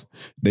because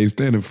they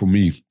standing for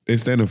me. They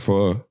standing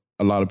for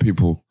a lot of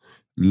people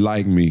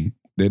like me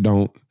that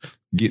don't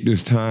get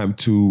this time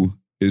to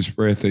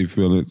express their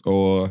feelings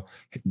or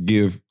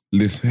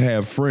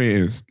have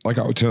friends. Like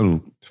I was telling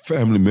them,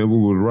 family members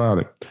was around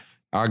it.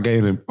 I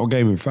gave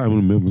him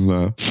family members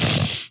now.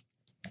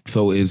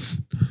 So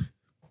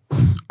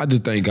I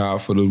just thank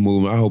God for this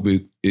movement. I hope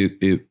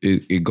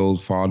it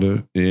goes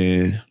farther,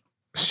 and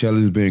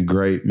Shelley's been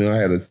great, man. I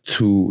had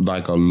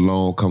a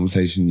long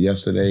conversation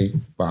yesterday,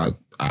 about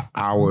an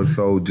hour or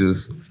so.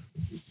 Just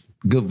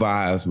good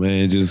vibes,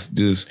 man.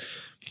 Just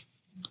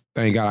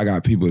thank God I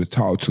got people to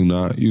talk to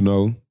now. You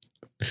know,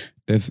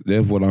 that's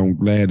what I'm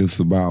glad it's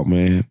about,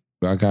 man.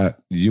 I got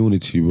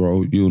unity,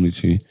 bro.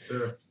 Unity.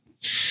 Sure.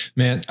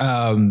 Man,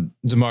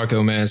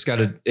 DeMarco, man, it's got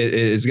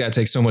to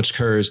take so much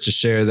courage to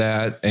share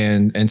that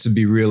and to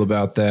be real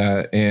about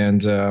that.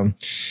 And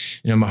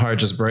my heart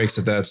just breaks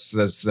that that's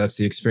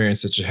the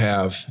experience that you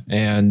have.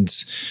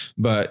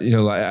 But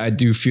I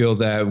do feel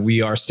that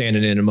we are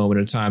standing in a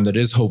moment of time that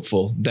is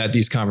hopeful, that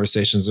these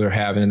conversations are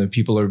having, and that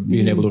people are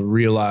being able to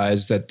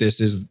realize that this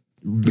is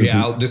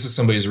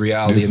somebody's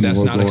reality, and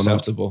that's not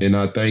acceptable. And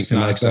I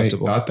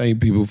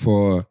thank people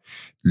for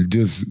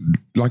just,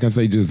 like I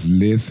say, just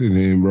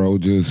listening, bro,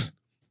 just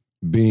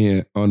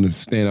being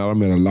understanding. I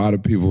met a lot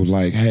of people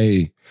like,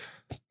 hey,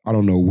 I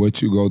don't know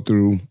what you go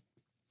through.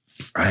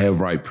 I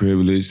have white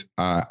privilege.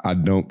 I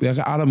don't.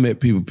 I done met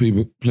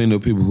plenty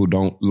of people who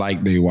don't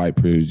like their white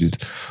privileges,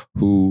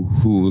 who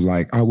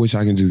like, I wish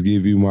I can just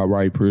give you my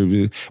white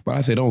privilege. But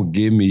I say, don't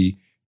give me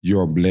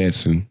your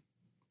blessing.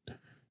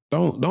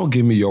 Don't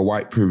give me your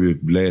white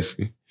privilege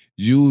blessing.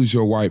 Use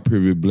your white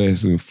privilege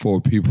blessing for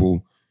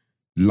people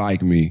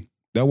like me.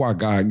 That's why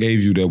God gave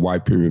you that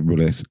white privilege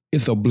blessing.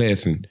 It's a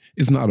blessing.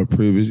 It's not a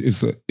privilege.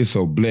 It's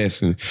a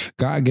blessing.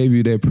 God gave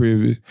you that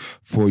privilege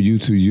for you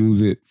to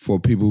use it for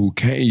people who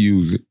can't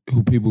use it,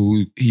 people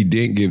who He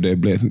didn't give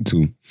that blessing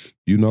to.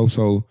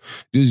 So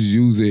just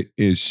use it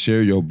and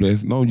share your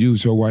blessing. Don't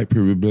use your white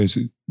privilege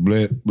blessing,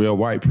 your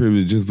white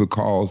privilege just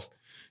because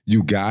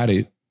you got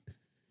it.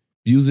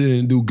 Use it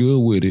and do good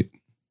with it.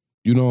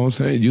 You know what I'm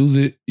saying? Use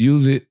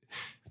it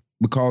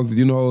because,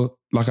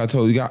 like I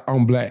told you,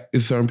 I'm black.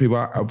 It's certain people,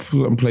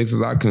 some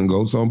places I couldn't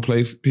go,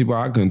 people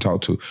I couldn't talk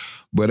to.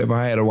 But if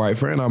I had a white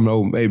friend, I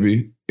know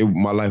maybe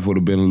my life would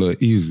have been a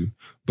little easier.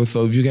 But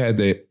so if you got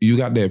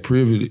that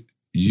privilege,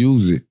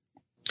 use it.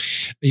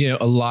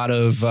 A lot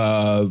of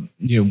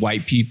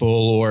white people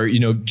or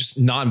just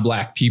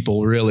non-black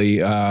people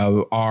really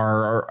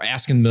are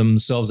asking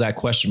themselves that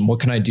question: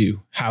 what can I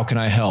do? How can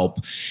I help?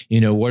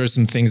 What are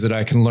some things that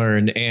I can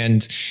learn?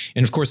 And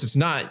of course, it's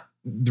not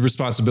the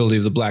responsibility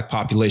of the black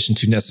population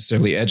to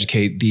necessarily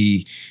educate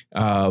the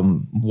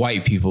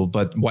white people,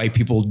 but white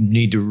people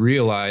need to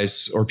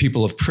realize, or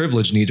people of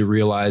privilege need to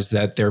realize,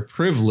 that their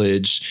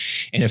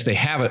privilege, and if they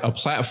have a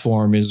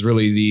platform, is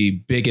really the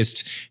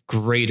biggest,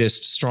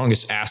 greatest,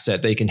 strongest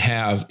asset they can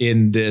have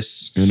in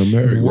this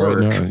America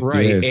work,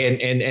 right?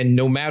 Yes. And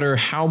no matter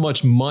how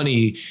much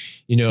money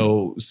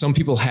some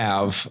people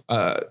have,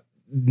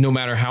 no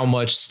matter how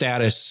much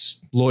status,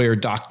 lawyer,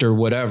 doctor,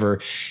 whatever,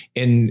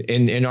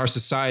 in our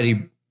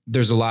society,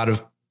 there's a lot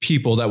of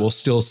people that will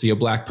still see a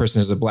black person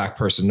as a black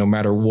person, no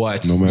matter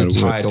what the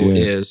title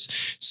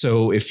is.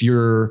 So if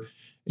you're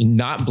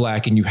not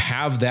black and you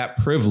have that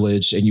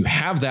privilege and you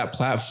have that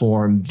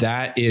platform,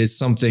 that is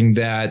something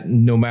that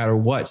no matter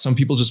what, some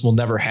people just will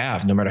never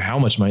have, no matter how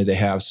much money they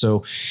have.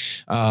 So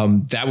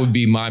that would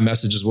be my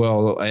message as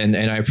well. And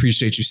I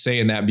appreciate you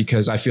saying that,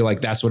 because I feel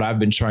like that's what I've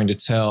been trying to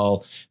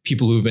tell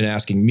people who've been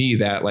asking me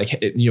that. Like,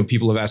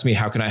 people have asked me,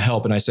 how can I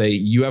help? And I say,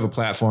 you have a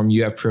platform,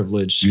 you have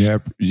privilege.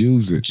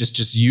 Use it.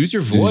 Just use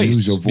your voice.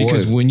 Use your voice.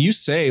 Because when you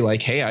say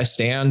like, hey, I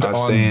stand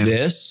on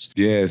this,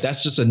 yes,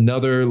 that's just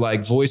another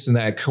like voice in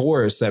that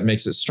chorus that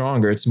makes it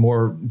stronger. It's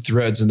more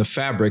threads in the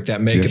fabric that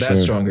make it that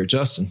stronger.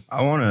 Justin,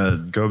 I want to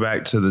go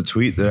back to the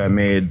tweet that I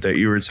made that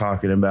you were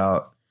talking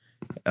about,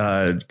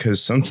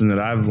 because something that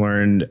I've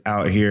learned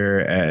out here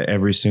at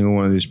every single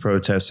one of these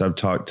protests, I've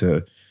talked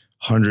to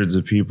hundreds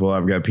of people.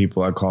 I've got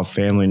people I call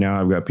family now.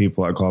 I've got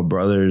people I call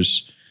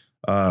brothers.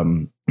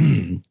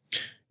 You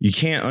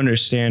can't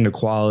understand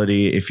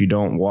equality if you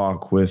don't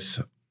walk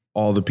with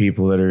all the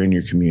people that are in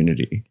your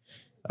community,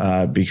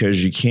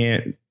 because you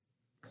can't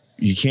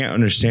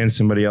understand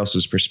somebody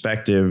else's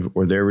perspective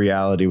or their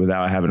reality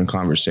without having a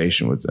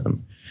conversation with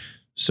them.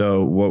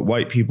 So what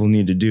white people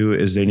need to do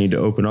is they need to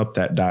open up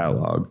that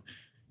dialogue.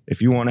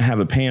 If you want to have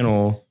a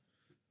panel,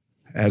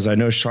 as I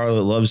know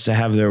Charlotte loves to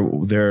have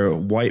their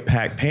white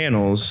pack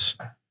panels,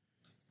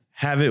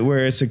 have it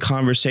where it's a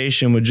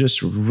conversation with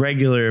just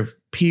regular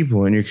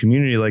people in your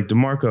community. Like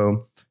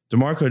DeMarco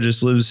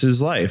just lives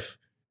his life.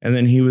 And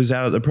then he was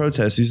out at the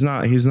protest. He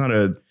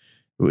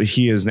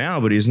is now,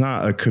 but he's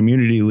not a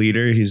community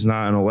leader. He's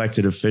not an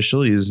elected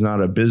official. He's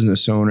not a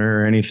business owner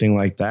or anything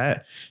like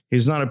that.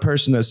 He's not a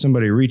person that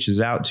somebody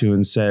reaches out to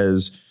and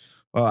says,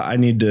 well, I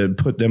need to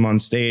put them on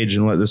stage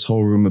and let this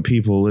whole room of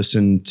people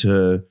listen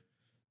to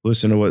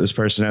what this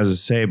person has to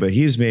say. But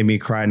he's made me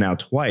cry now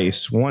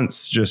twice,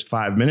 once just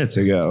 5 minutes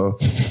ago.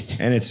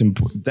 And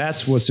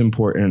that's what's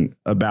important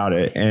about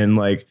it. And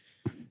like,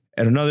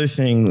 and another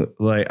thing,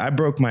 like I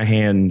broke my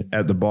hand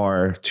at the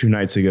bar 2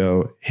 nights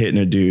ago, hitting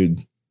a dude.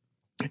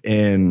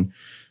 And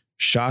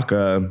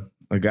Shaka,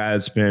 a guy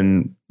that's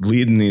been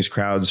leading these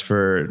crowds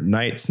for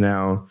nights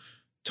now,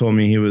 told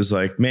me, he was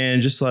like, man,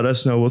 just let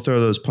us know. We'll throw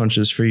those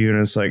punches for you. And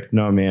it's like,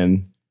 no,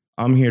 man,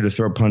 I'm here to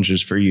throw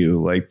punches for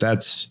you. Like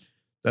that's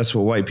That's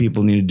what white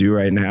people need to do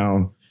right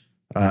now.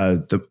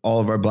 All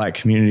of our black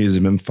communities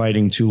have been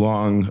fighting too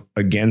long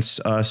against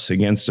us,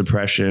 against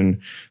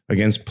oppression,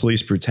 against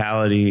police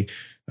brutality,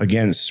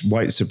 against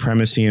white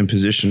supremacy and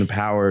position of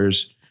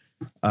powers.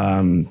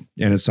 And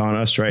it's on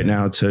us right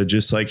now to,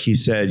 just like he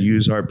said,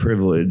 use our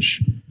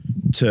privilege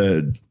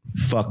to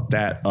fuck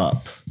that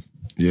up.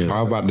 Yeah.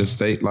 How about the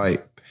state?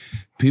 Like,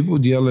 people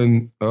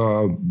yelling,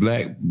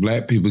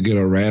 black people get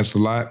harassed a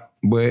lot,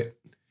 but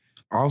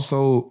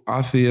also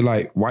I see it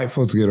like white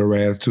folks get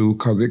harassed too,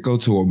 because it go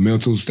to a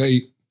mental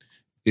state.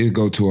 It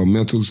go to a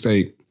mental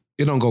state.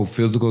 It don't go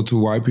physical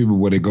to white people,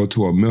 but it go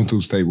to a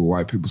mental state with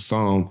white people.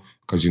 Some,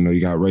 because you know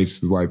you got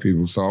racist white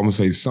people. So I'm gonna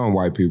say some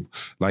white people.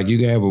 Like you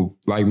can have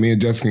like me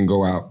and Jessica can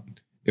go out.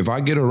 If I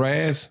get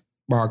harassed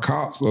by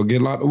cops or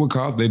get locked up with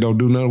cops, they don't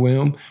do nothing with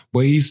him,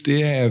 but he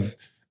still have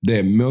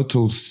that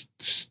mental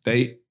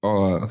state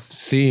or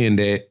seeing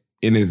that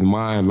in his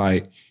mind,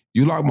 like,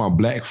 you locked my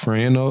black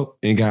friend up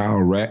and got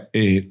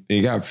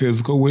and got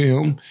physical with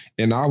him,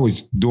 and I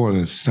was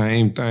doing the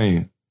same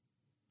thing.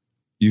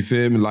 You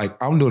feel me?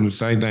 Like, I'm doing the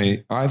same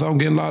thing. If I'm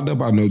getting locked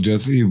up, I know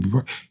Justin, he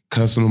was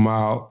cussing them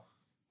out,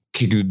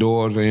 kicking the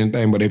doors or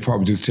anything, but they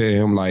probably just tell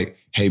him like,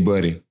 hey,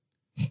 buddy,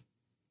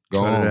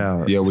 go Cut on. it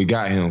out. Yeah, we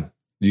got him,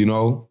 you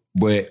know?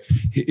 But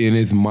in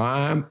his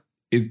mind,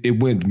 it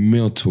went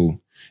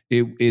mental.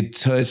 It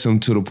touched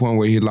him to the point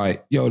where he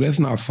like, yo, that's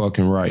not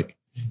fucking right.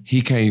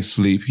 He can't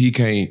sleep. He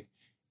can't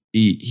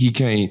eat. He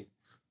can't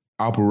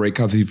operate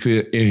because he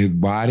feel in his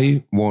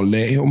body won't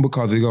let him,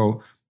 because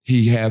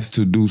he has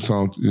to do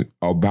something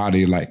about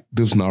it. Like,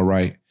 this not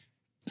right.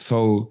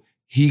 So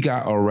he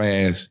got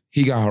harassed.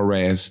 He got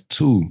harassed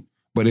too,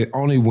 but it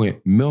only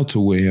went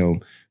mental with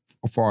him.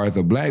 As far as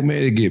a black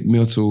man, it get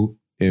mental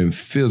and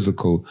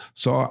physical.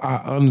 So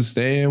I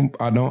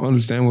don't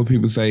understand when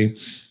people say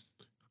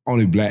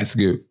only blacks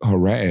get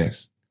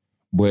harassed.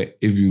 But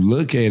if you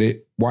look at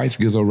it, whites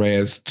get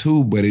harassed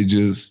too, but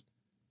it's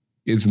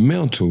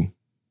mental.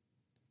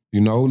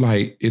 You know,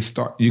 like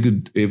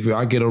if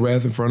I get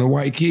harassed in front of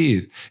white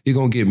kids, it's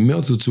gonna get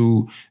mental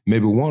to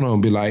maybe one of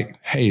them be like,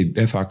 hey,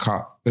 that's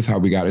how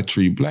we gotta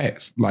treat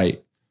blacks.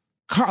 Like,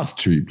 cops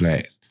treat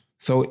blacks.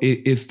 So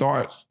it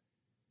starts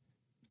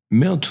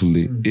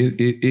mentally.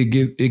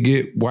 It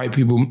get white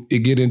people, it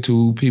get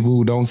into people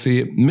who don't see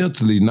it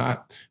mentally.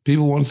 Not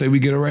people want to say we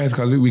get harassed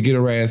because we get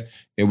harassed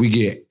and we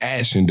get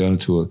action done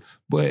to us.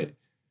 But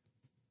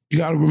you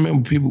got to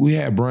remember, people, we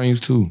have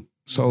brains too.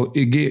 So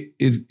it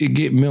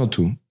get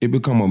mental. It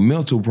become a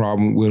mental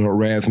problem with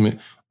harassment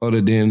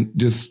other than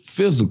just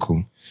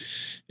physical.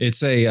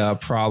 It's a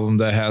problem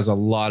that has a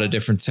lot of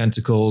different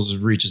tentacles,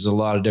 reaches a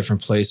lot of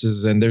different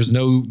places, and there's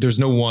no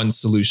one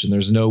solution.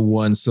 There's no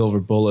one silver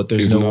bullet.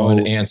 There's no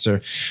one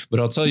answer. But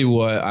I'll tell you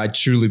what, I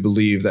truly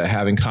believe that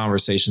having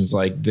conversations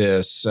like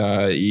this,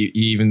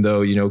 even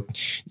though, you know,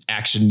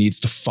 action needs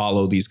to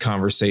follow these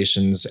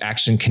conversations,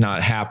 action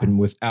cannot happen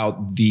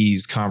without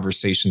these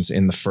conversations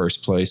in the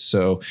first place.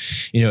 So,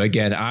 you know,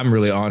 again, I'm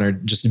really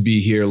honored just to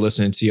be here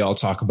listening to y'all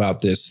talk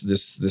about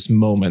this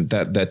moment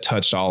that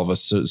touched all of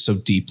us so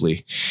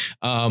deeply.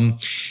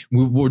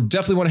 We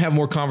definitely want to have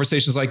more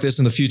conversations like this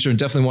in the future, and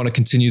definitely want to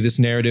continue this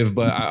narrative.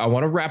 But I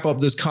want to wrap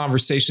up this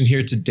conversation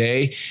here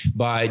today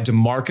by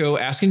DeMarco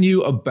asking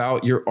you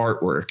about your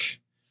artwork,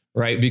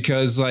 right?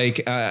 Because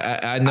like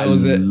I know I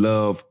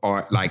love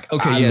art. Like,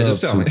 okay, I yeah, love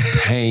just tell to me.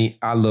 paint.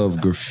 I love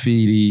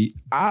graffiti.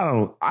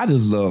 I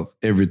just love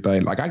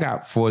everything. Like, I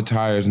got 4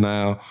 tires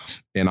now,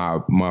 and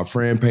my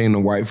friend painted a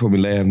white for me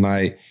last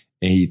night,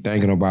 and he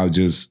thinking about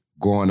just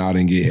going out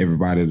and get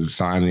everybody to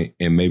sign it,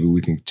 and maybe we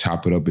can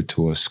chop it up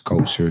into a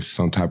sculpture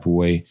some type of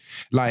way.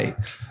 Like,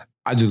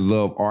 I just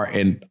love art,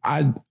 and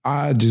I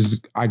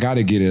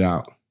gotta get it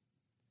out.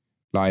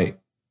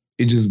 Like,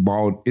 it just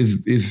ball.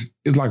 It's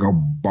like a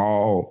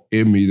ball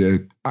in me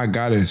that I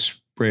gotta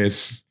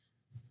express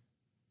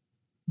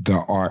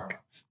the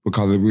art,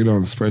 because if we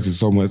don't express it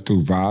so much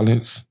through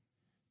violence,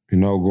 you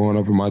know, growing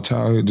up in my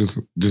childhood,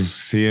 just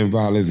seeing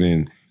violence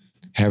and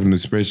having to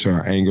express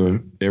your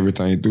anger,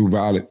 everything through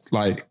violence,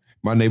 like.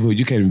 My neighborhood,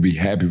 you can't even be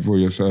happy for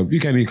yourself. You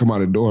can't even come out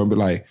the door and be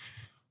like,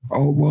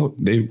 oh, well,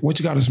 what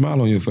you got a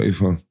smile on your face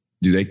for?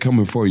 They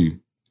coming for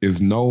you.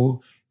 There's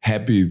no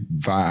happy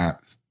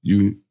vibes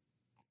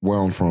where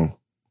I'm from.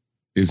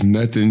 It's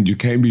nothing. You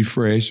can't be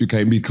fresh. You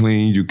can't be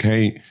clean. You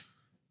can't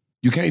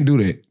do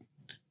that.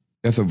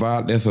 That's a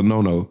vibe. That's a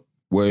no-no.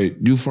 Where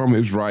you from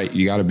is right.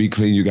 You got to be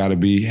clean. You got to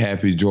be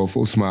happy,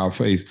 joyful, smile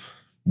face.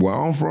 Where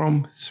I'm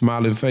from,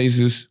 smiling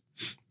faces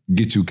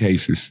get you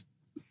cases.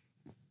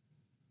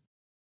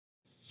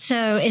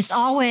 So it's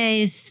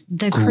always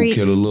the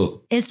killer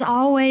look. It's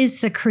always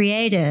the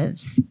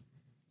creatives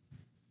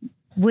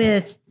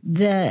with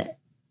the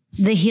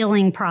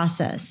healing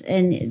process,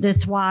 and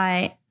that's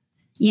why,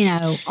 you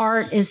know,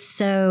 art is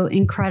so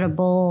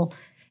incredibly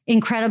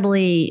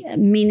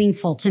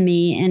meaningful to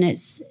me, and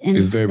it's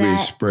very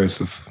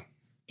expressive.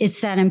 It's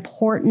that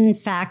important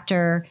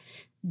factor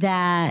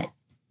that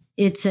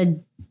it's a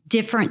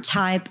different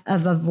type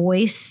of a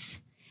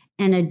voice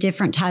and a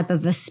different type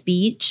of a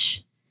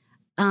speech.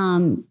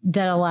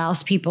 that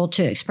allows people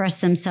to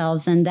express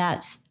themselves. And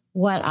that's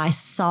what I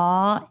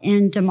saw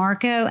in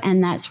DeMarco.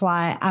 And that's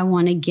why I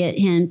want to get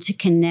him to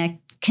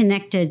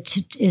connected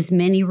to as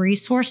many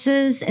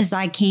resources as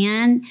I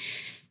can.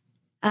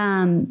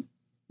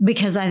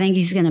 Because I think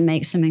he's going to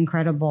make some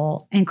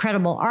incredible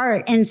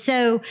art. And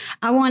so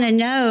I want to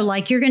know,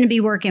 like, you're going to be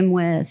working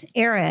with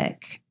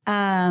Eric.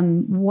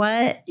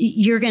 What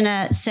you're going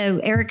to, so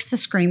Eric's a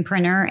screen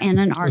printer and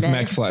an artist. With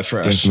Max Flat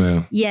Fresh. Yes,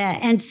 ma'am. Yeah.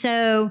 And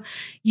so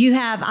you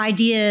have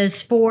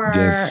ideas for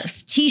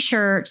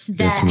t-shirts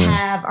that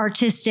have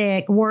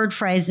artistic word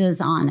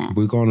phrases on it.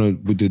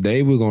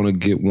 Today we're going to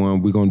get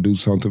one. We're going to do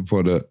something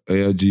for the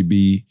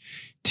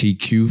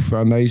LGBTQ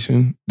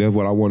Foundation. That's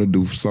what I want to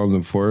do,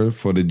 something for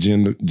the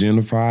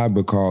genderfied,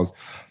 because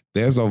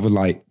there's over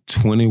like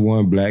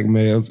 21 black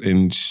males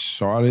in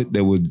Charlotte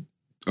that would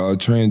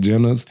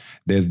transgenders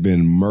that's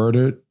been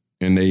murdered,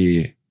 and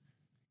they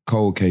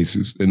cold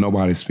cases and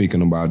nobody's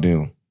speaking about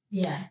them.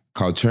 Yeah.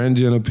 Cause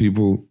transgender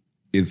people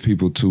is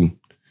people too.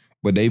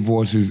 But their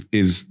voices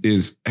as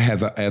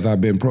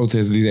I've been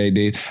protesting these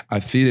days, I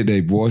see that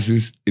their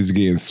voices is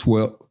getting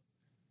swept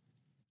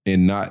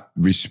and not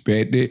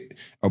respected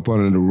up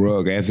under the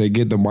rug. As they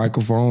get the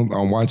microphones,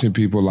 I'm watching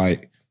people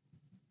like,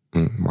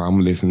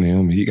 I'm listening to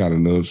him. He got a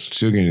little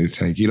sugar in his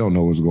tank. He don't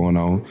know what's going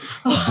on.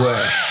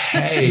 But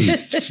hey,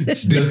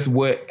 this is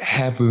what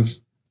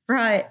happens.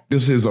 Right.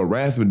 This is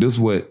harassment. This is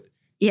what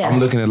I'm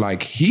looking at,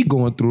 like, he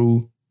going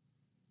through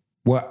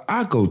what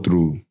I go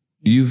through.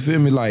 You feel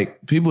me?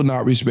 Like, people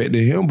not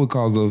respecting him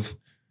because of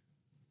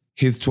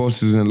his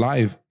choices in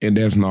life, and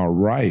that's not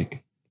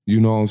right. You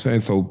know what I'm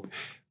saying? So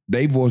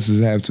their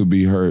voices have to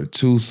be heard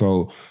too.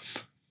 So,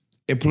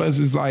 and plus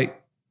it's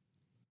like,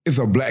 it's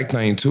a black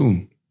thing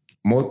too.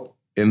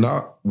 In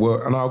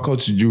our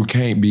culture, you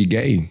can't be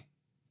gay.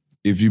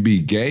 If you be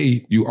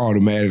gay, you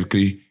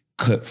automatically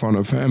cut from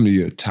the family.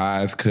 Your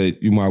ties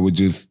cut. You might well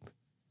just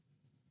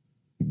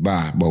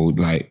bye. But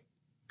like,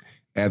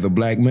 as a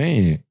black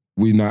man,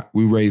 we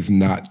raised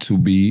not to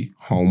be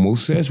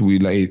homosexual. We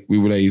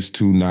raised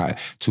to not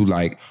to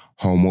like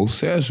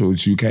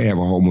homosexuals. You can't have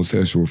a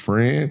homosexual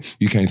friend.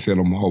 You can't sell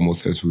them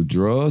homosexual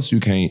drugs. You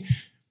can't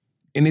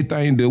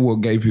anything that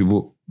with gay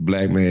people.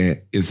 Black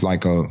man, it's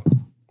like a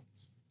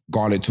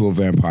guarded to a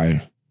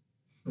vampire.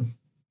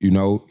 You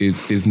know,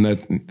 it's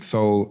nothing.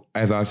 So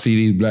as I see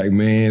these black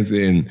men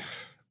and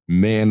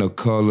men of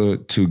color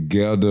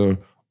together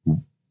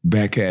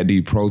back at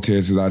these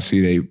protests, I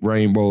see they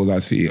rainbows, I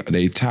see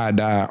they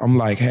tie-dye. I'm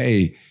like,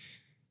 hey,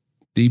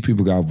 these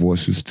people got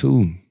voices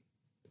too.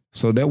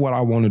 So that's what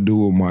I want to do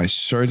with my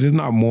shirt. It's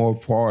not more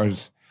far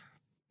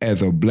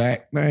as a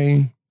black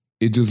thing.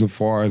 It's just as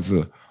far as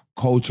a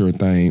culture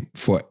thing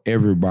for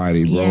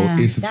everybody, bro. Yeah,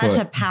 it's that's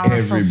for a powerful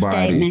everybody.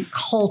 statement.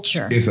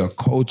 Culture. It's a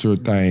culture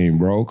thing,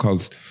 bro,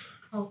 because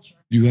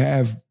you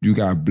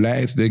got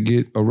blacks that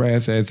get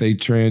harassed as they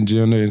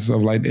transgender and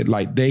stuff like that.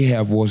 Like, they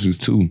have voices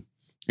too.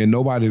 And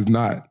nobody's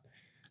not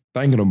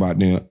thinking about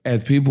them.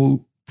 As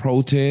people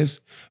protest,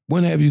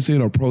 when have you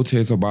seen a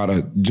protest about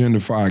a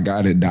genderfied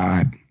guy that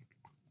died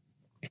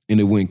and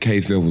it went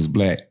case that was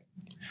black?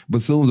 But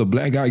as soon as a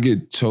black guy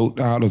get choked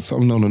out or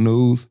something on the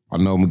news, I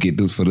know I'm gonna get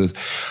this for this,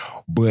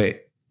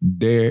 but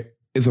there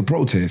is a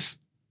protest.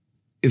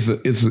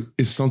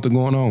 It's something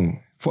going on.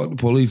 Fuck the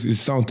police, it's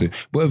something.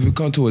 But if it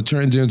comes to a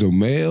transgender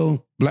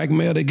male, black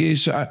male that gets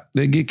shot,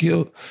 that get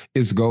killed,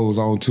 it goes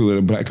on to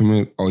the black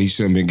community, oh, he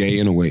shouldn't have been gay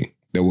anyway.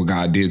 That's what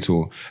God did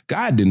to him.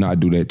 God did not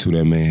do that to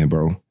that man,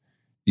 bro.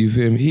 You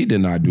feel me? He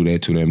did not do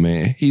that to that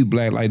man. He's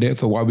black like that,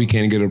 so why we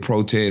can't get a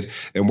protest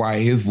and why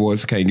his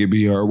voice can't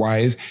be heard,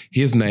 why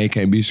his name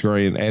can't be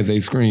screamed as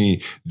they scream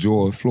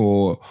George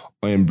Floyd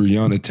and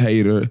Breonna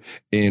Taylor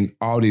and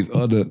all these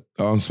other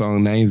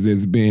unsung names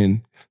that's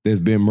been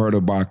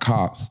murdered by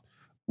cops.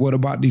 What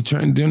about the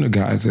transgender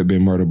guys that have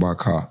been murdered by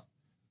cops?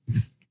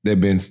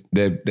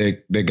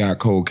 That got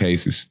cold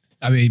cases.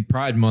 I mean,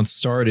 Pride Month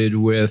started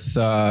with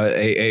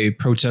a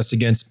protest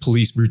against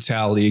police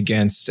brutality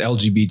against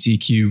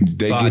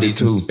LGBTQ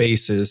bodies and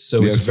spaces.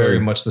 So it's very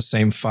much the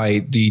same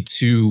fight. The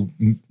two,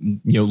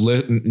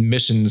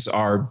 missions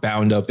are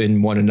bound up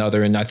in one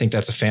another. And I think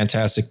that's a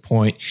fantastic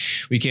point.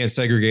 We can't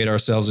segregate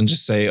ourselves and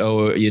just say,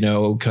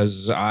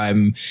 because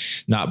I'm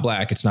not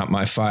black, it's not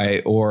my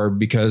fight. Or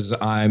because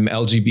I'm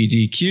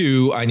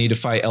LGBTQ, I need to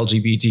fight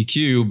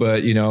LGBTQ,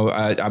 but,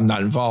 I'm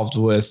not involved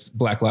with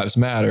Black Lives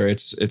Matter.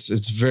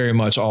 It's very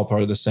much all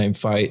part of the same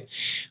fight.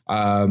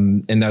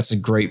 And that's a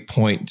great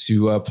point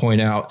to point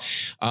out.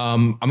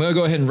 I'm going to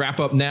go ahead and wrap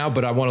up now,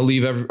 but I want to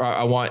leave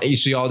I want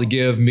each of y'all to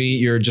give me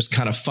your just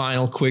kind of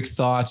final quick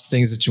thoughts,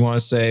 things that you want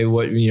to say,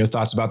 what,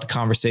 thoughts about the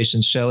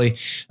conversation, Shelley.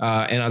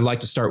 And I'd like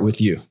to start with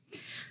you.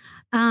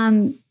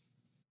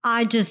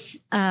 I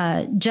just,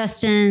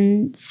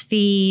 Justin's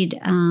feed,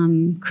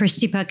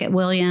 Christy Puckett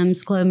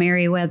Williams, Glo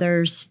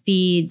Merriweather's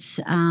feeds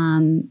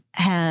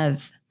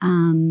have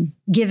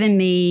given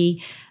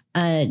me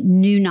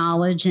new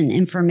knowledge and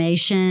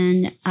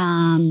information.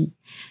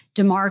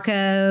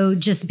 DeMarco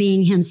just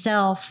being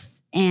himself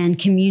and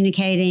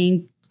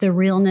communicating the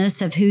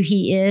realness of who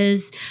he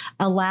is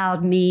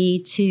allowed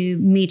me to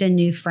meet a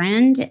new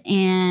friend.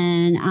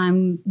 And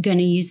I'm going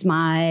to use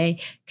my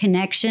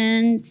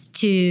connections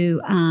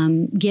to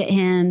get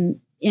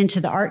him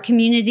into the art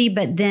community.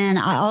 But then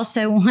I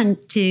also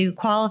want to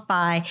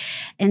qualify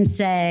and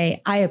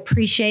say, I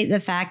appreciate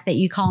the fact that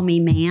you call me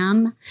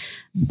ma'am,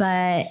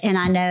 and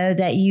I know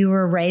that you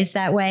were raised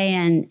that way,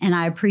 and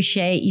I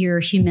appreciate your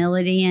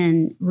humility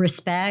and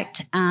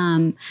respect.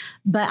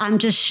 But I'm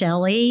just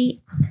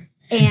Shelley.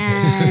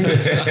 And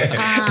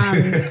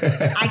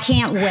I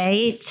can't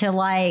wait to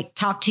like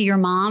talk to your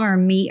mom or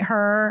meet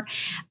her.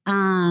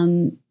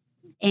 And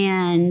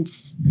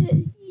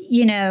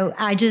you know,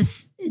 I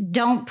just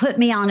don't put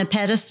me on a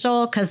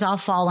pedestal because I'll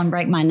fall and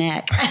break my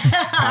neck.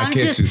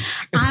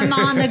 I'm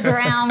on the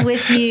ground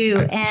with you,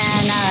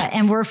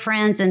 and we're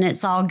friends, and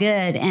it's all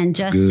good. And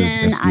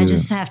Justin, I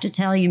just have to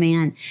tell you,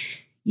 man,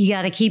 you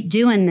got to keep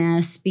doing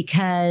this,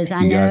 because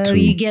I know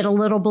you get a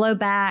little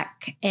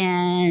blowback,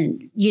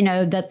 and you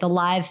know that the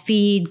live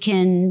feed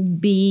can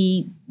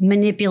be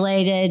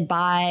manipulated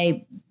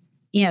by,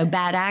 you know,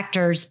 bad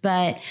actors,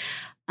 but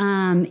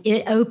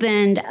it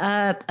opened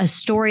up a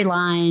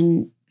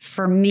storyline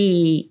for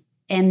me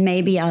and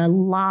maybe a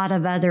lot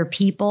of other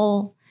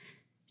people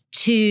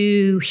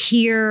to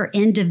hear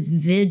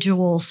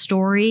individual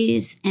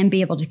stories and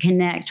be able to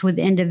connect with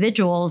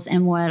individuals.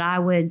 And what I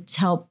would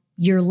tell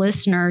your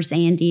listeners,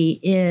 Andy,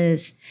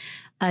 is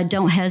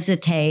don't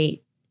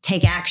hesitate.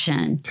 Take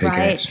action,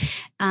 right?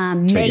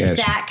 Make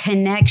that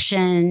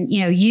connection,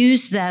 you know,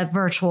 use the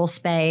virtual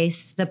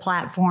space, the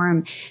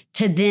platform,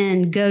 to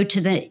then go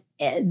to the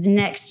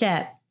next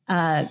step,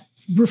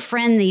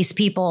 befriend these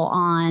people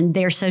on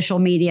their social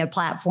media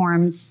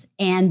platforms,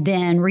 and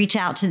then reach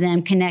out to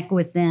them, connect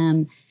with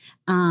them,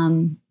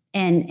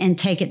 and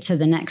take it to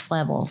the next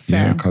level. So,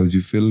 yeah, because you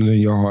feel it in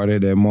your heart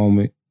at that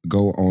moment,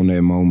 go on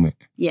that moment.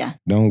 Yeah.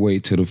 Don't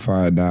wait till the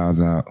fire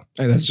dies out.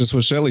 Hey, that's just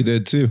what Shelley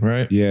did too,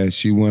 right? Yeah,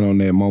 she went on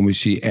that moment.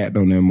 She acted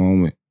on that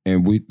moment.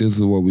 And this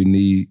is what we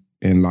need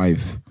in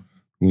life.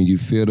 When you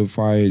feel the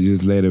fire,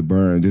 just let it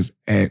burn. Just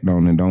act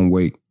on it. Don't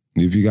wait.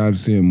 If you got to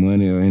send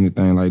money or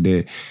anything like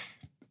that,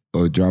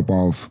 or drop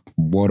off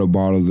water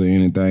bottles or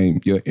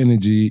anything, your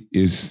energy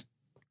is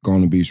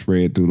going to be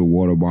spread through the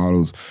water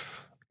bottles,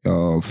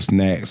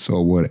 snacks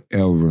or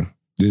whatever.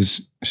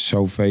 Just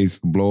show face,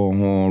 blow a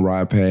horn,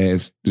 ride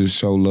past, just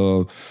show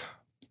love,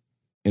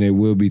 and it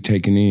will be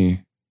taken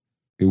in.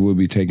 It will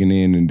be taken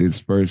in and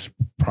dispersed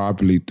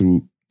properly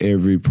through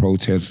every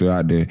protester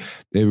out there.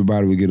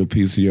 Everybody will get a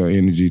piece of your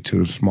energy to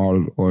the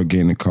smaller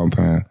organic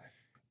compound.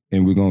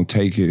 And we're going to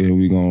take it and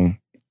we're going to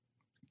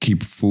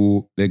keep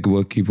full. That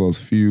will keep us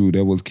fueled.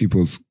 That will keep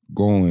us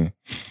going.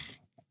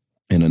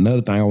 And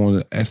another thing I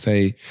want to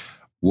say,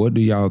 what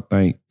do y'all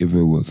think if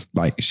it was,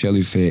 like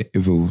Shelley said,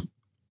 if it was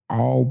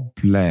all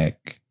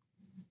black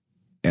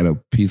at a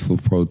peaceful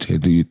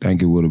protest, do you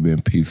think it would have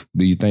been peaceful?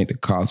 Do you think the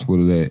cops would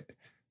have let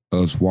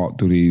us walk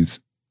through these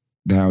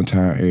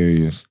downtown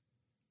areas?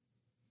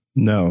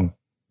 No.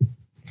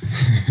 No.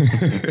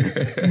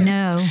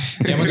 Yeah,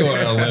 I'm going to go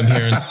out on a limb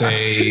here and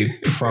say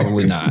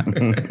probably not.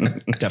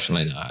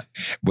 Definitely not.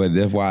 But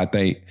that's why I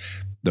think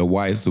the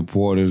white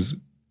supporters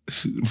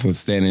for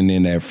standing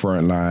in that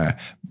front line,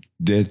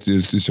 that's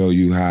just to show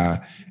you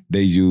how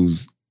they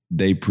use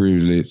their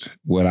privilege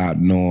without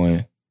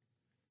knowing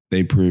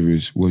their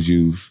privilege was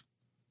used.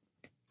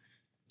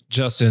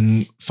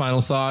 Justin,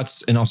 final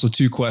thoughts and also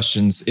 2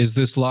 questions. Is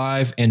this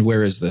live and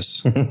where is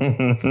this?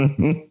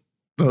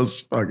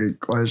 Those fucking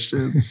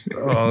questions.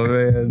 Oh,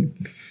 man.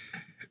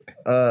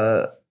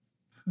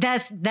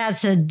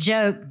 That's a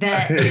joke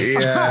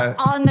that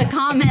on the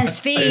comments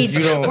feed,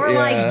 we're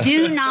like,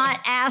 do not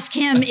ask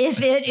him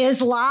if it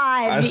is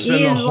live. I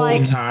spend the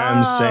whole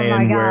time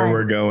saying where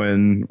we're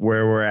going,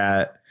 where we're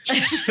at.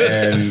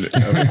 And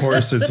of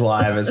course it's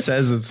live. It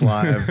says it's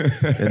live.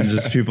 And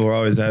just people are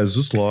always asking, is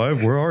this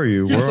live? Where are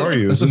you? Where are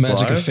you? That's the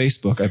magic live? of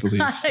Facebook, I believe.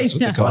 That's what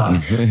they call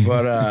it.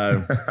 But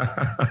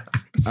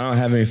I don't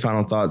have any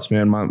final thoughts,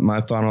 man.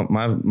 My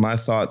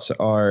thoughts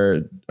are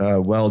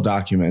well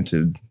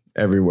documented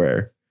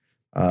everywhere.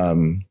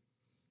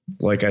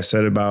 Like I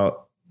said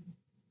about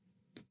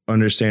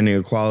understanding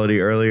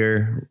equality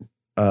earlier,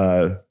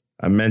 I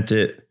meant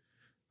it.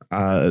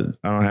 I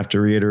don't have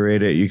to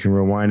reiterate it. You can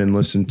rewind and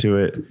listen to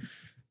it.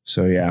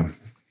 So, yeah.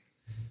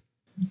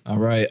 All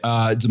right.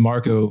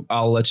 DeMarco,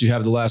 I'll let you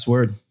have the last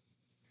word.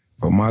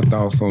 But my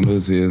thoughts on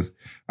this is,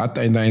 I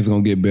think things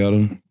going to get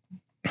better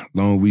as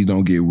long as we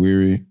don't get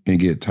weary and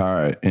get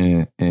tired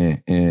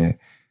and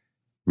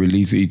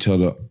release each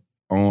other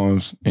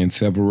arms and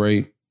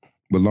separate.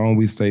 But as long as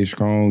we stay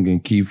strong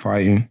and keep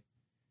fighting,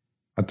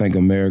 I think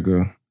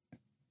America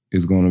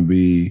is going to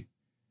be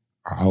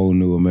a whole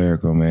new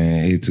America,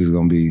 man. It's just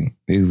gonna be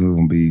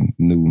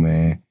new,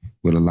 man,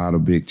 with a lot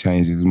of big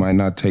changes. It might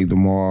not take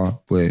tomorrow,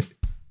 but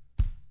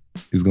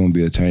it's gonna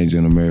be a change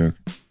in America.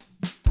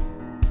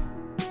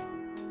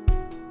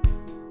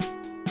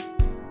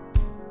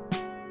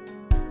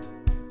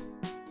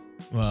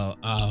 Well,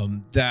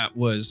 that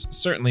was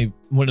certainly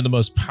one of the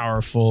most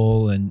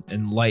powerful and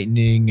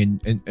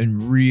enlightening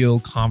and real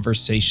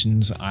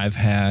conversations I've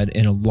had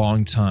in a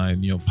long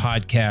time.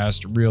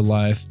 Podcast, real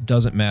life,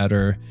 doesn't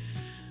matter.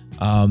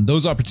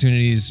 Those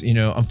opportunities,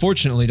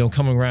 unfortunately don't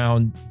come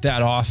around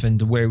that often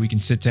to where we can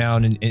sit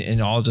down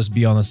and all just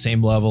be on the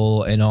same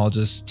level and all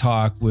just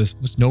talk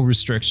with no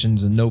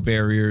restrictions and no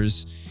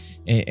barriers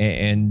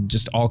and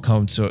just all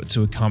come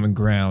to a common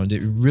ground.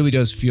 It really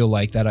does feel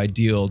like that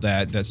ideal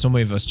that so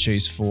many of us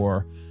chase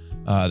for,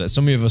 that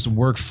so many of us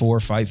work for,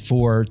 fight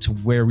for, to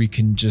where we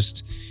can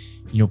just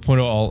put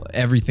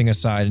everything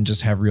aside and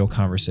just have real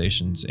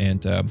conversations.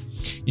 And,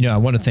 I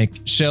want to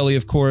thank Shelley,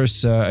 of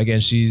course. Again,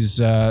 she's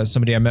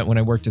somebody I met when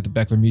I worked at the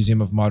Beckler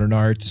Museum of Modern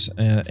Art.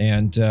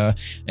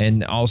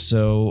 And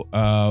also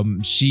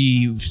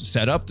she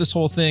set up this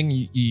whole thing.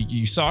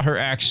 You saw her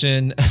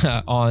action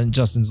on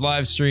Justin's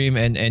live stream,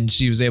 and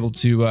she was able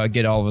to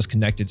get all of us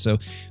connected. So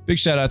big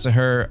shout out to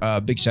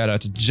her. Big shout out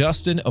to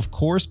Justin, of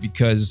course,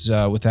 because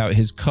without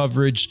his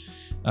coverage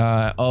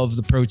of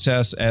the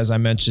protests, as I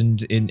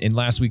mentioned in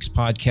last week's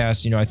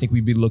podcast, I think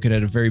we'd be looking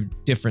at a very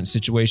different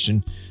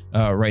situation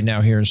right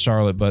now here in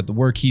Charlotte. But the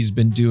work he's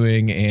been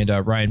doing, and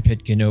Ryan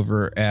Pitkin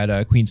over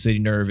at Queen City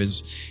Nerve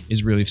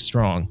is really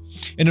strong.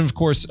 And then, of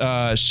course,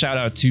 shout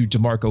out to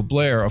DeMarco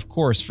Blair, of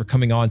course, for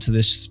coming on to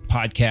this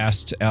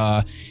podcast.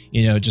 I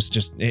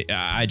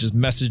just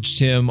messaged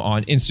him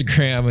on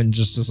Instagram and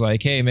just was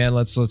like, hey man,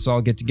 let's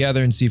all get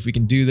together and see if we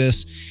can do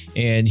this.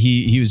 And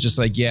he was just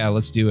like, yeah,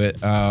 let's do it.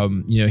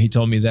 He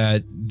told me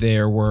that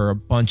there were a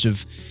bunch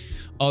of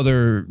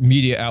other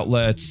media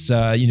outlets,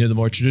 the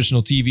more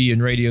traditional TV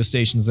and radio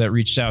stations that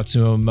reached out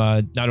to him,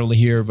 not only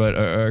here, but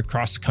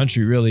across the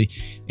country, really,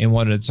 and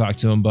wanted to talk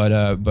to him. But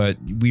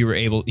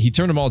he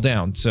turned them all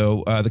down.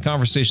 So the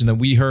conversation that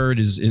we heard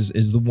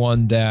is the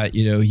one that,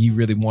 he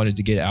really wanted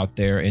to get out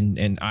there.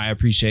 And I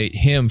appreciate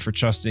him for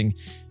trusting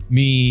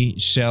me,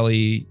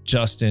 Shelley,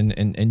 Justin,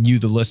 and you,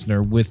 the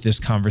listener, with this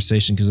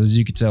conversation, because as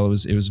you could tell,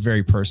 it was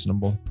very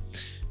personable.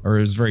 Or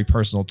it was very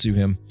personal to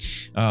him.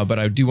 But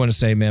I do want to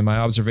say, man, my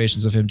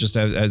observations of him just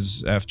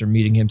as after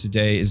meeting him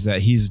today is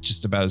that he's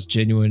just about as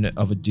genuine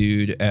of a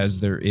dude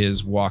as there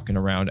is walking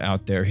around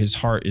out there. His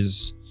heart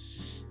is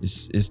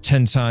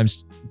 10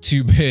 times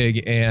too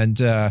big, and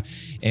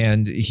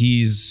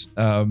he's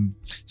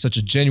such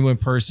a genuine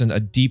person,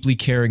 a deeply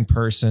caring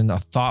person, a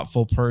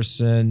thoughtful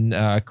person,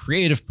 a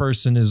creative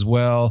person as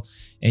well.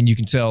 And you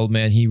can tell,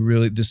 man,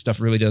 this stuff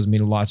really does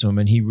mean a lot to him,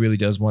 and he really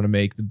does want to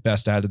make the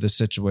best out of this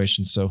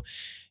situation. So,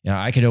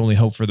 I can only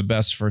hope for the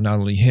best for not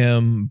only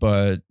him,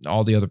 but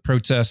all the other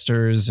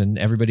protesters and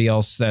everybody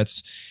else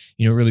that's,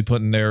 really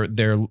putting their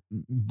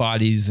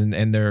bodies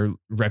and their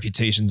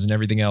reputations and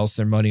everything else,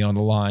 their money on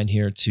the line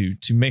here to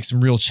make some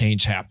real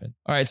change happen.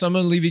 All right, so I'm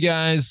going to leave you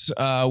guys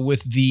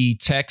with the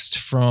text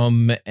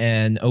from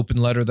an open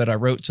letter that I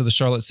wrote to the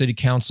Charlotte City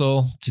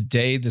Council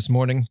this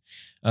morning.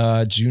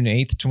 June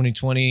 8th,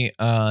 2020,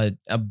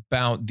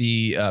 about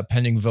the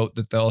pending vote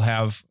that they'll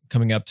have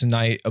coming up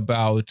tonight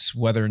about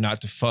whether or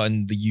not to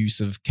fund the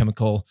use of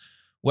chemical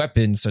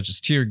weapons such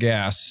as tear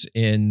gas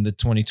in the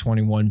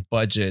 2021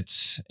 budget,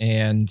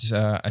 and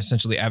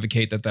essentially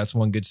advocate that that's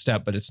one good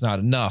step, but it's not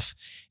enough.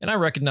 And I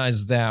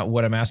recognize that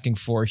what I'm asking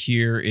for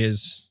here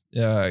is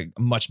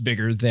much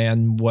bigger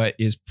than what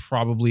is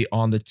probably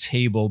on the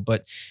table,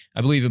 but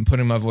I believe in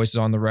putting my voice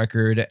on the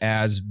record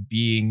as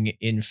being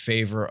in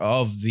favor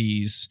of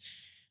these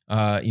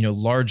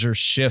larger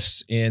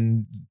shifts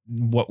in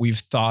what we've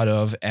thought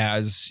of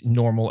as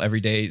normal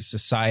everyday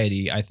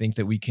society. I think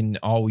that we can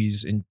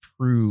always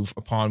improve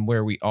upon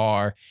where we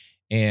are,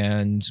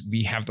 and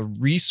we have the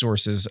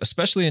resources,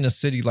 especially in a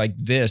city like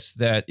this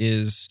that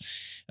is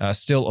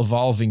still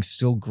evolving,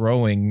 still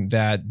growing,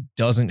 that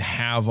doesn't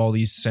have all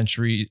these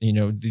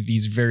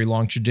these very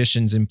long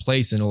traditions in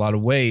place in a lot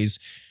of ways.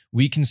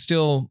 We can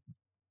still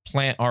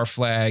plant our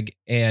flag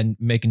and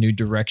make a new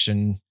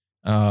direction.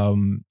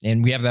 And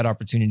we have that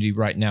opportunity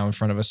right now in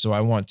front of us. So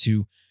I want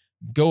to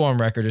go on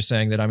record as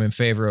saying that I'm in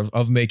favor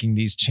of making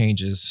these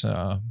changes,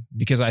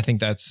 because I think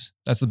that's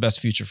the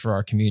best future for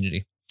our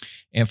community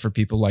and for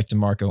people like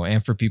DeMarco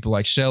and for people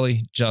like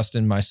Shelley,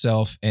 Justin,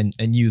 myself, and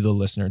you, the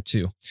listener,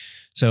 too.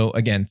 So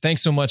again,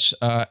 thanks so much,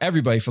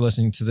 everybody, for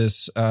listening to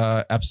this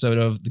episode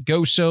of The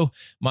Go Show.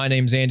 My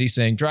name's Andy,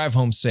 saying drive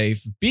home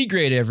safe, be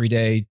great every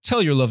day,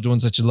 tell your loved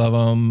ones that you love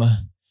them.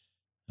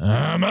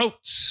 I'm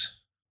out.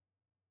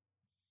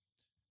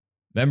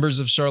 Members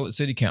of Charlotte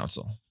City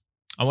Council,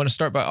 I want to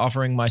start by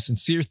offering my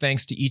sincere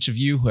thanks to each of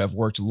you who have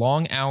worked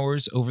long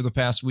hours over the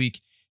past week,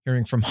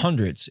 hearing from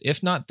hundreds,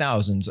 if not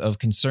thousands, of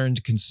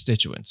concerned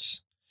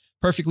constituents.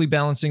 Perfectly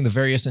balancing the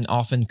various and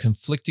often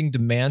conflicting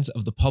demands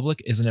of the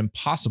public is an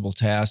impossible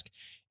task,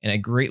 and I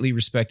greatly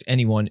respect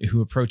anyone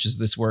who approaches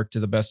this work to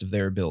the best of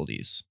their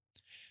abilities.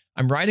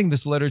 I'm writing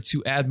this letter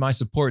to add my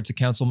support to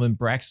Councilman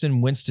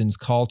Braxton Winston's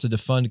call to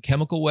defund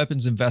chemical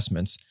weapons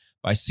investments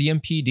by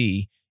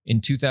CMPD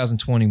in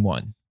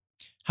 2021.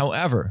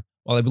 However,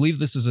 while I believe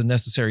this is a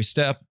necessary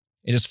step,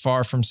 it is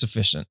far from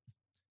sufficient.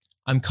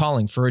 I'm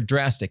calling for a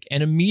drastic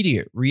and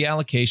immediate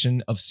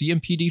reallocation of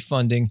CMPD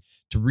funding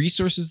to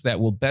resources that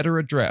will better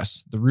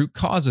address the root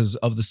causes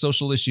of the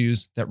social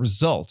issues that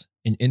result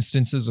in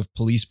instances of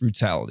police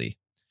brutality.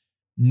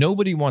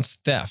 Nobody wants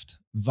theft,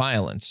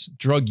 violence,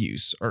 drug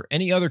use, or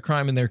any other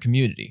crime in their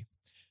community.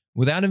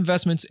 Without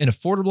investments in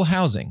affordable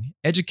housing,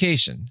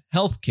 education,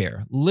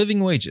 healthcare,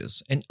 living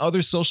wages, and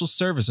other social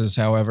services,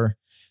 however,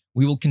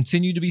 we will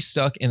continue to be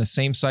stuck in the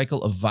same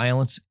cycle of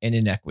violence and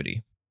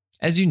inequity.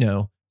 As you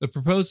know, the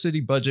proposed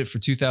city budget for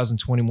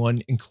 2021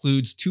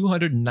 includes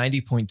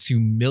 $290.2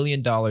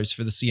 million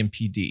for the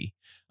CMPD,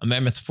 a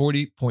mammoth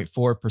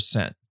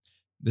 40.4%.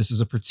 This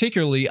is a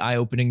particularly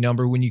eye-opening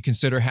number when you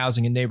consider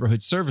Housing and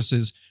Neighborhood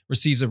Services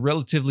receives a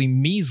relatively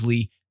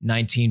measly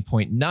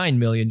 $19.9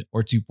 million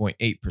or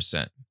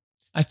 2.8%.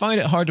 I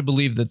find it hard to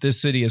believe that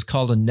this city has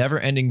called a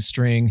never-ending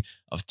string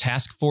of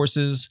task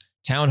forces,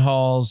 town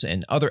halls,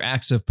 and other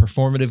acts of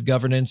performative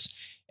governance,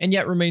 and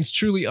yet remains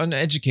truly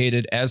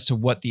uneducated as to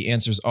what the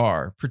answers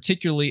are,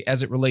 particularly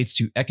as it relates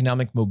to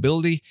economic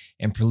mobility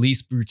and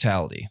police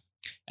brutality.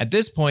 At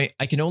this point,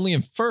 I can only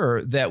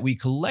infer that we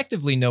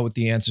collectively know what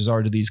the answers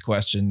are to these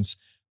questions,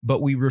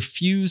 but we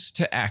refuse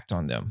to act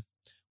on them.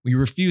 We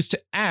refuse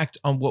to act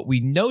on what we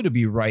know to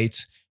be right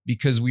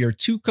because we are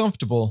too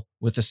comfortable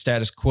with the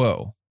status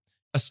quo.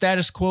 A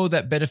status quo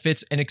that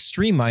benefits an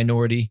extreme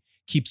minority,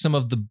 keeps some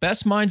of the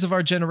best minds of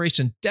our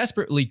generation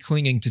desperately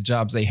clinging to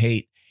jobs they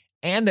hate,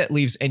 and that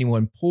leaves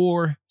anyone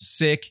poor,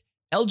 sick,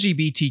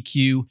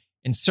 LGBTQ,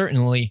 and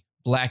certainly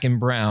black and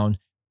brown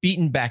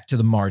beaten back to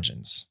the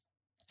margins.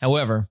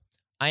 However,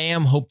 I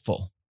am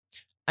hopeful.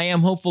 I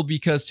am hopeful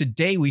because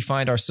today we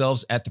find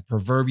ourselves at the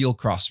proverbial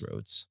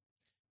crossroads.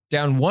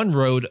 Down one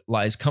road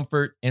lies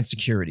comfort and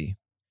security.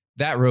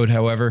 That road,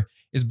 however,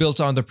 is built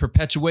on the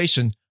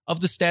perpetuation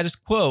of the status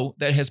quo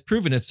that has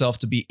proven itself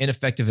to be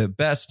ineffective at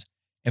best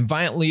and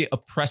violently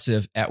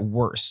oppressive at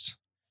worst.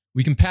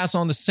 We can pass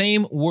on the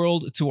same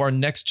world to our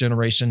next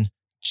generation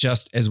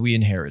just as we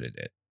inherited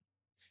it.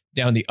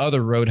 Down the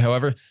other road,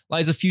 however,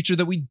 lies a future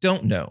that we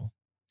don't know.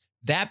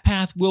 That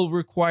path will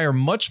require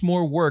much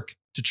more work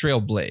to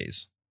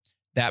trailblaze.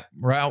 That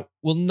route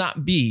will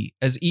not be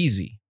as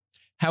easy.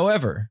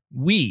 However,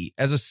 we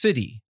as a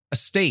city, a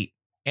state,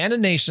 and a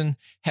nation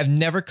have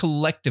never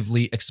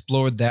collectively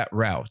explored that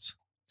route.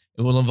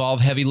 It will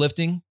involve heavy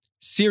lifting,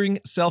 searing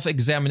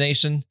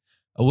self-examination,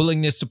 a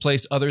willingness to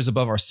place others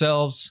above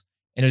ourselves,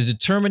 and a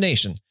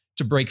determination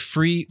to break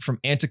free from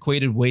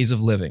antiquated ways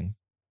of living.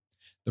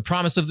 The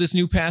promise of this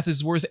new path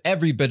is worth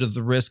every bit of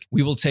the risk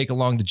we will take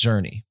along the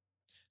journey.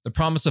 The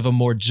promise of a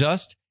more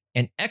just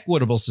and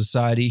equitable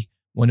society,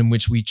 one in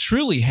which we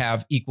truly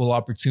have equal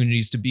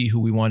opportunities to be who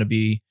we want to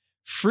be,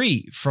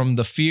 free from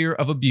the fear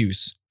of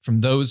abuse from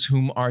those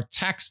whom our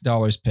tax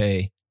dollars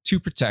pay to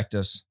protect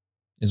us,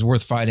 is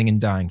worth fighting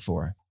and dying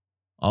for.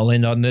 I'll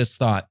end on this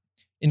thought.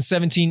 In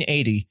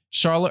 1780,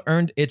 Charlotte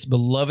earned its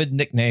beloved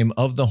nickname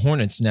of the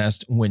Hornet's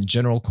Nest when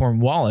General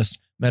Cornwallis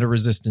met a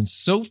resistance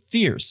so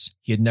fierce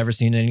he had never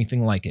seen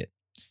anything like it.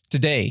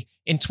 Today,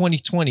 in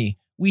 2020,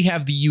 we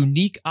have the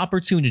unique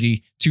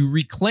opportunity to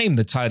reclaim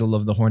the title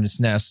of the Hornet's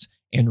Nest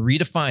and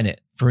redefine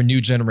it for a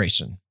new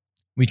generation.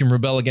 We can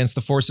rebel against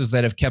the forces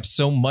that have kept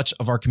so much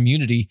of our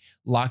community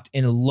locked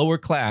in a lower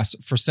class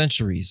for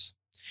centuries.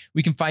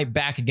 We can fight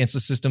back against the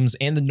systems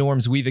and the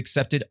norms we've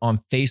accepted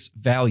on face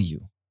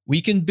value. We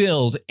can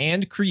build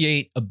and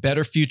create a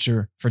better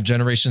future for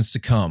generations to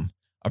come,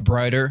 a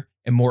brighter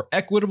and more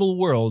equitable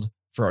world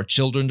for our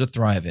children to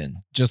thrive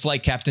in. Just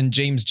like Captain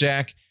James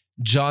Jack,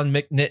 John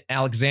McNitt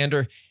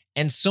Alexander,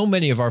 and so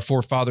many of our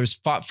forefathers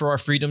fought for our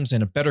freedoms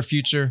and a better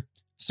future,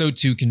 so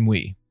too can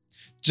we.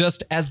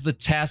 Just as the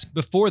task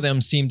before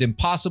them seemed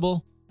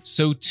impossible,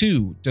 so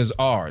too does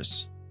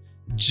ours.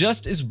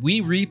 Just as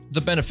we reap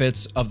the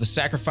benefits of the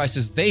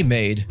sacrifices they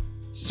made,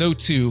 so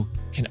too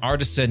can our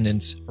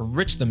descendants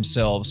enrich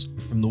themselves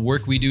from the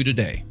work we do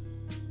today.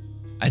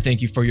 I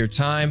thank you for your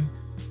time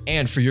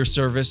and for your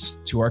service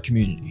to our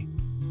community.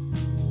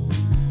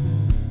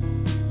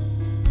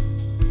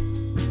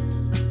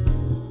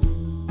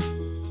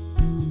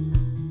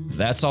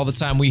 That's all the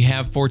time we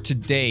have for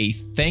today.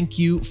 Thank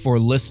you for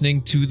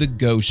listening to The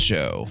Go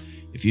Show.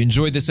 If you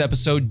enjoyed this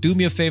episode, do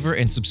me a favor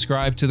and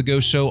subscribe to The Go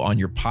Show on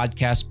your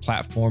podcast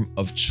platform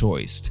of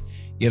choice.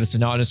 Give us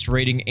an honest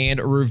rating and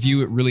a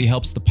review. It really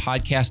helps the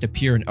podcast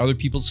appear in other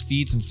people's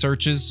feeds and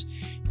searches.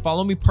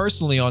 Follow me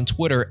personally on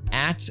Twitter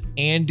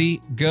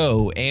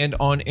 @AndyGo and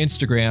on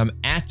Instagram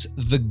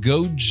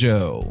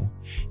 @TheGojo.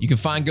 You can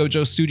find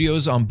Gojo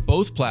Studios on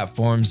both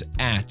platforms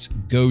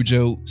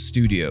 @Gojo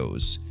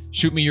Studios.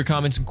 Shoot me your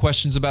comments and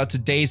questions about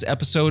today's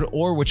episode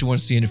or what you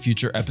want to see in a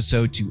future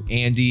episode to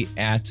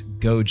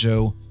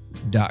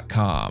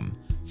andy@gojo.com.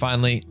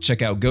 Finally,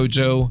 check out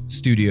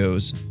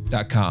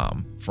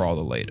gojostudios.com for all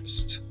the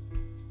latest.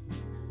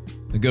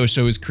 The Go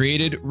Show is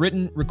created,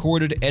 written,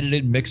 recorded,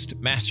 edited, mixed,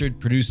 mastered,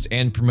 produced,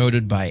 and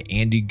promoted by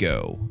Andy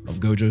Go of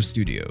Gojo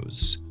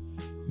Studios.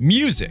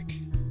 Music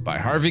by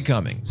Harvey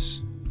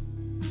Cummings.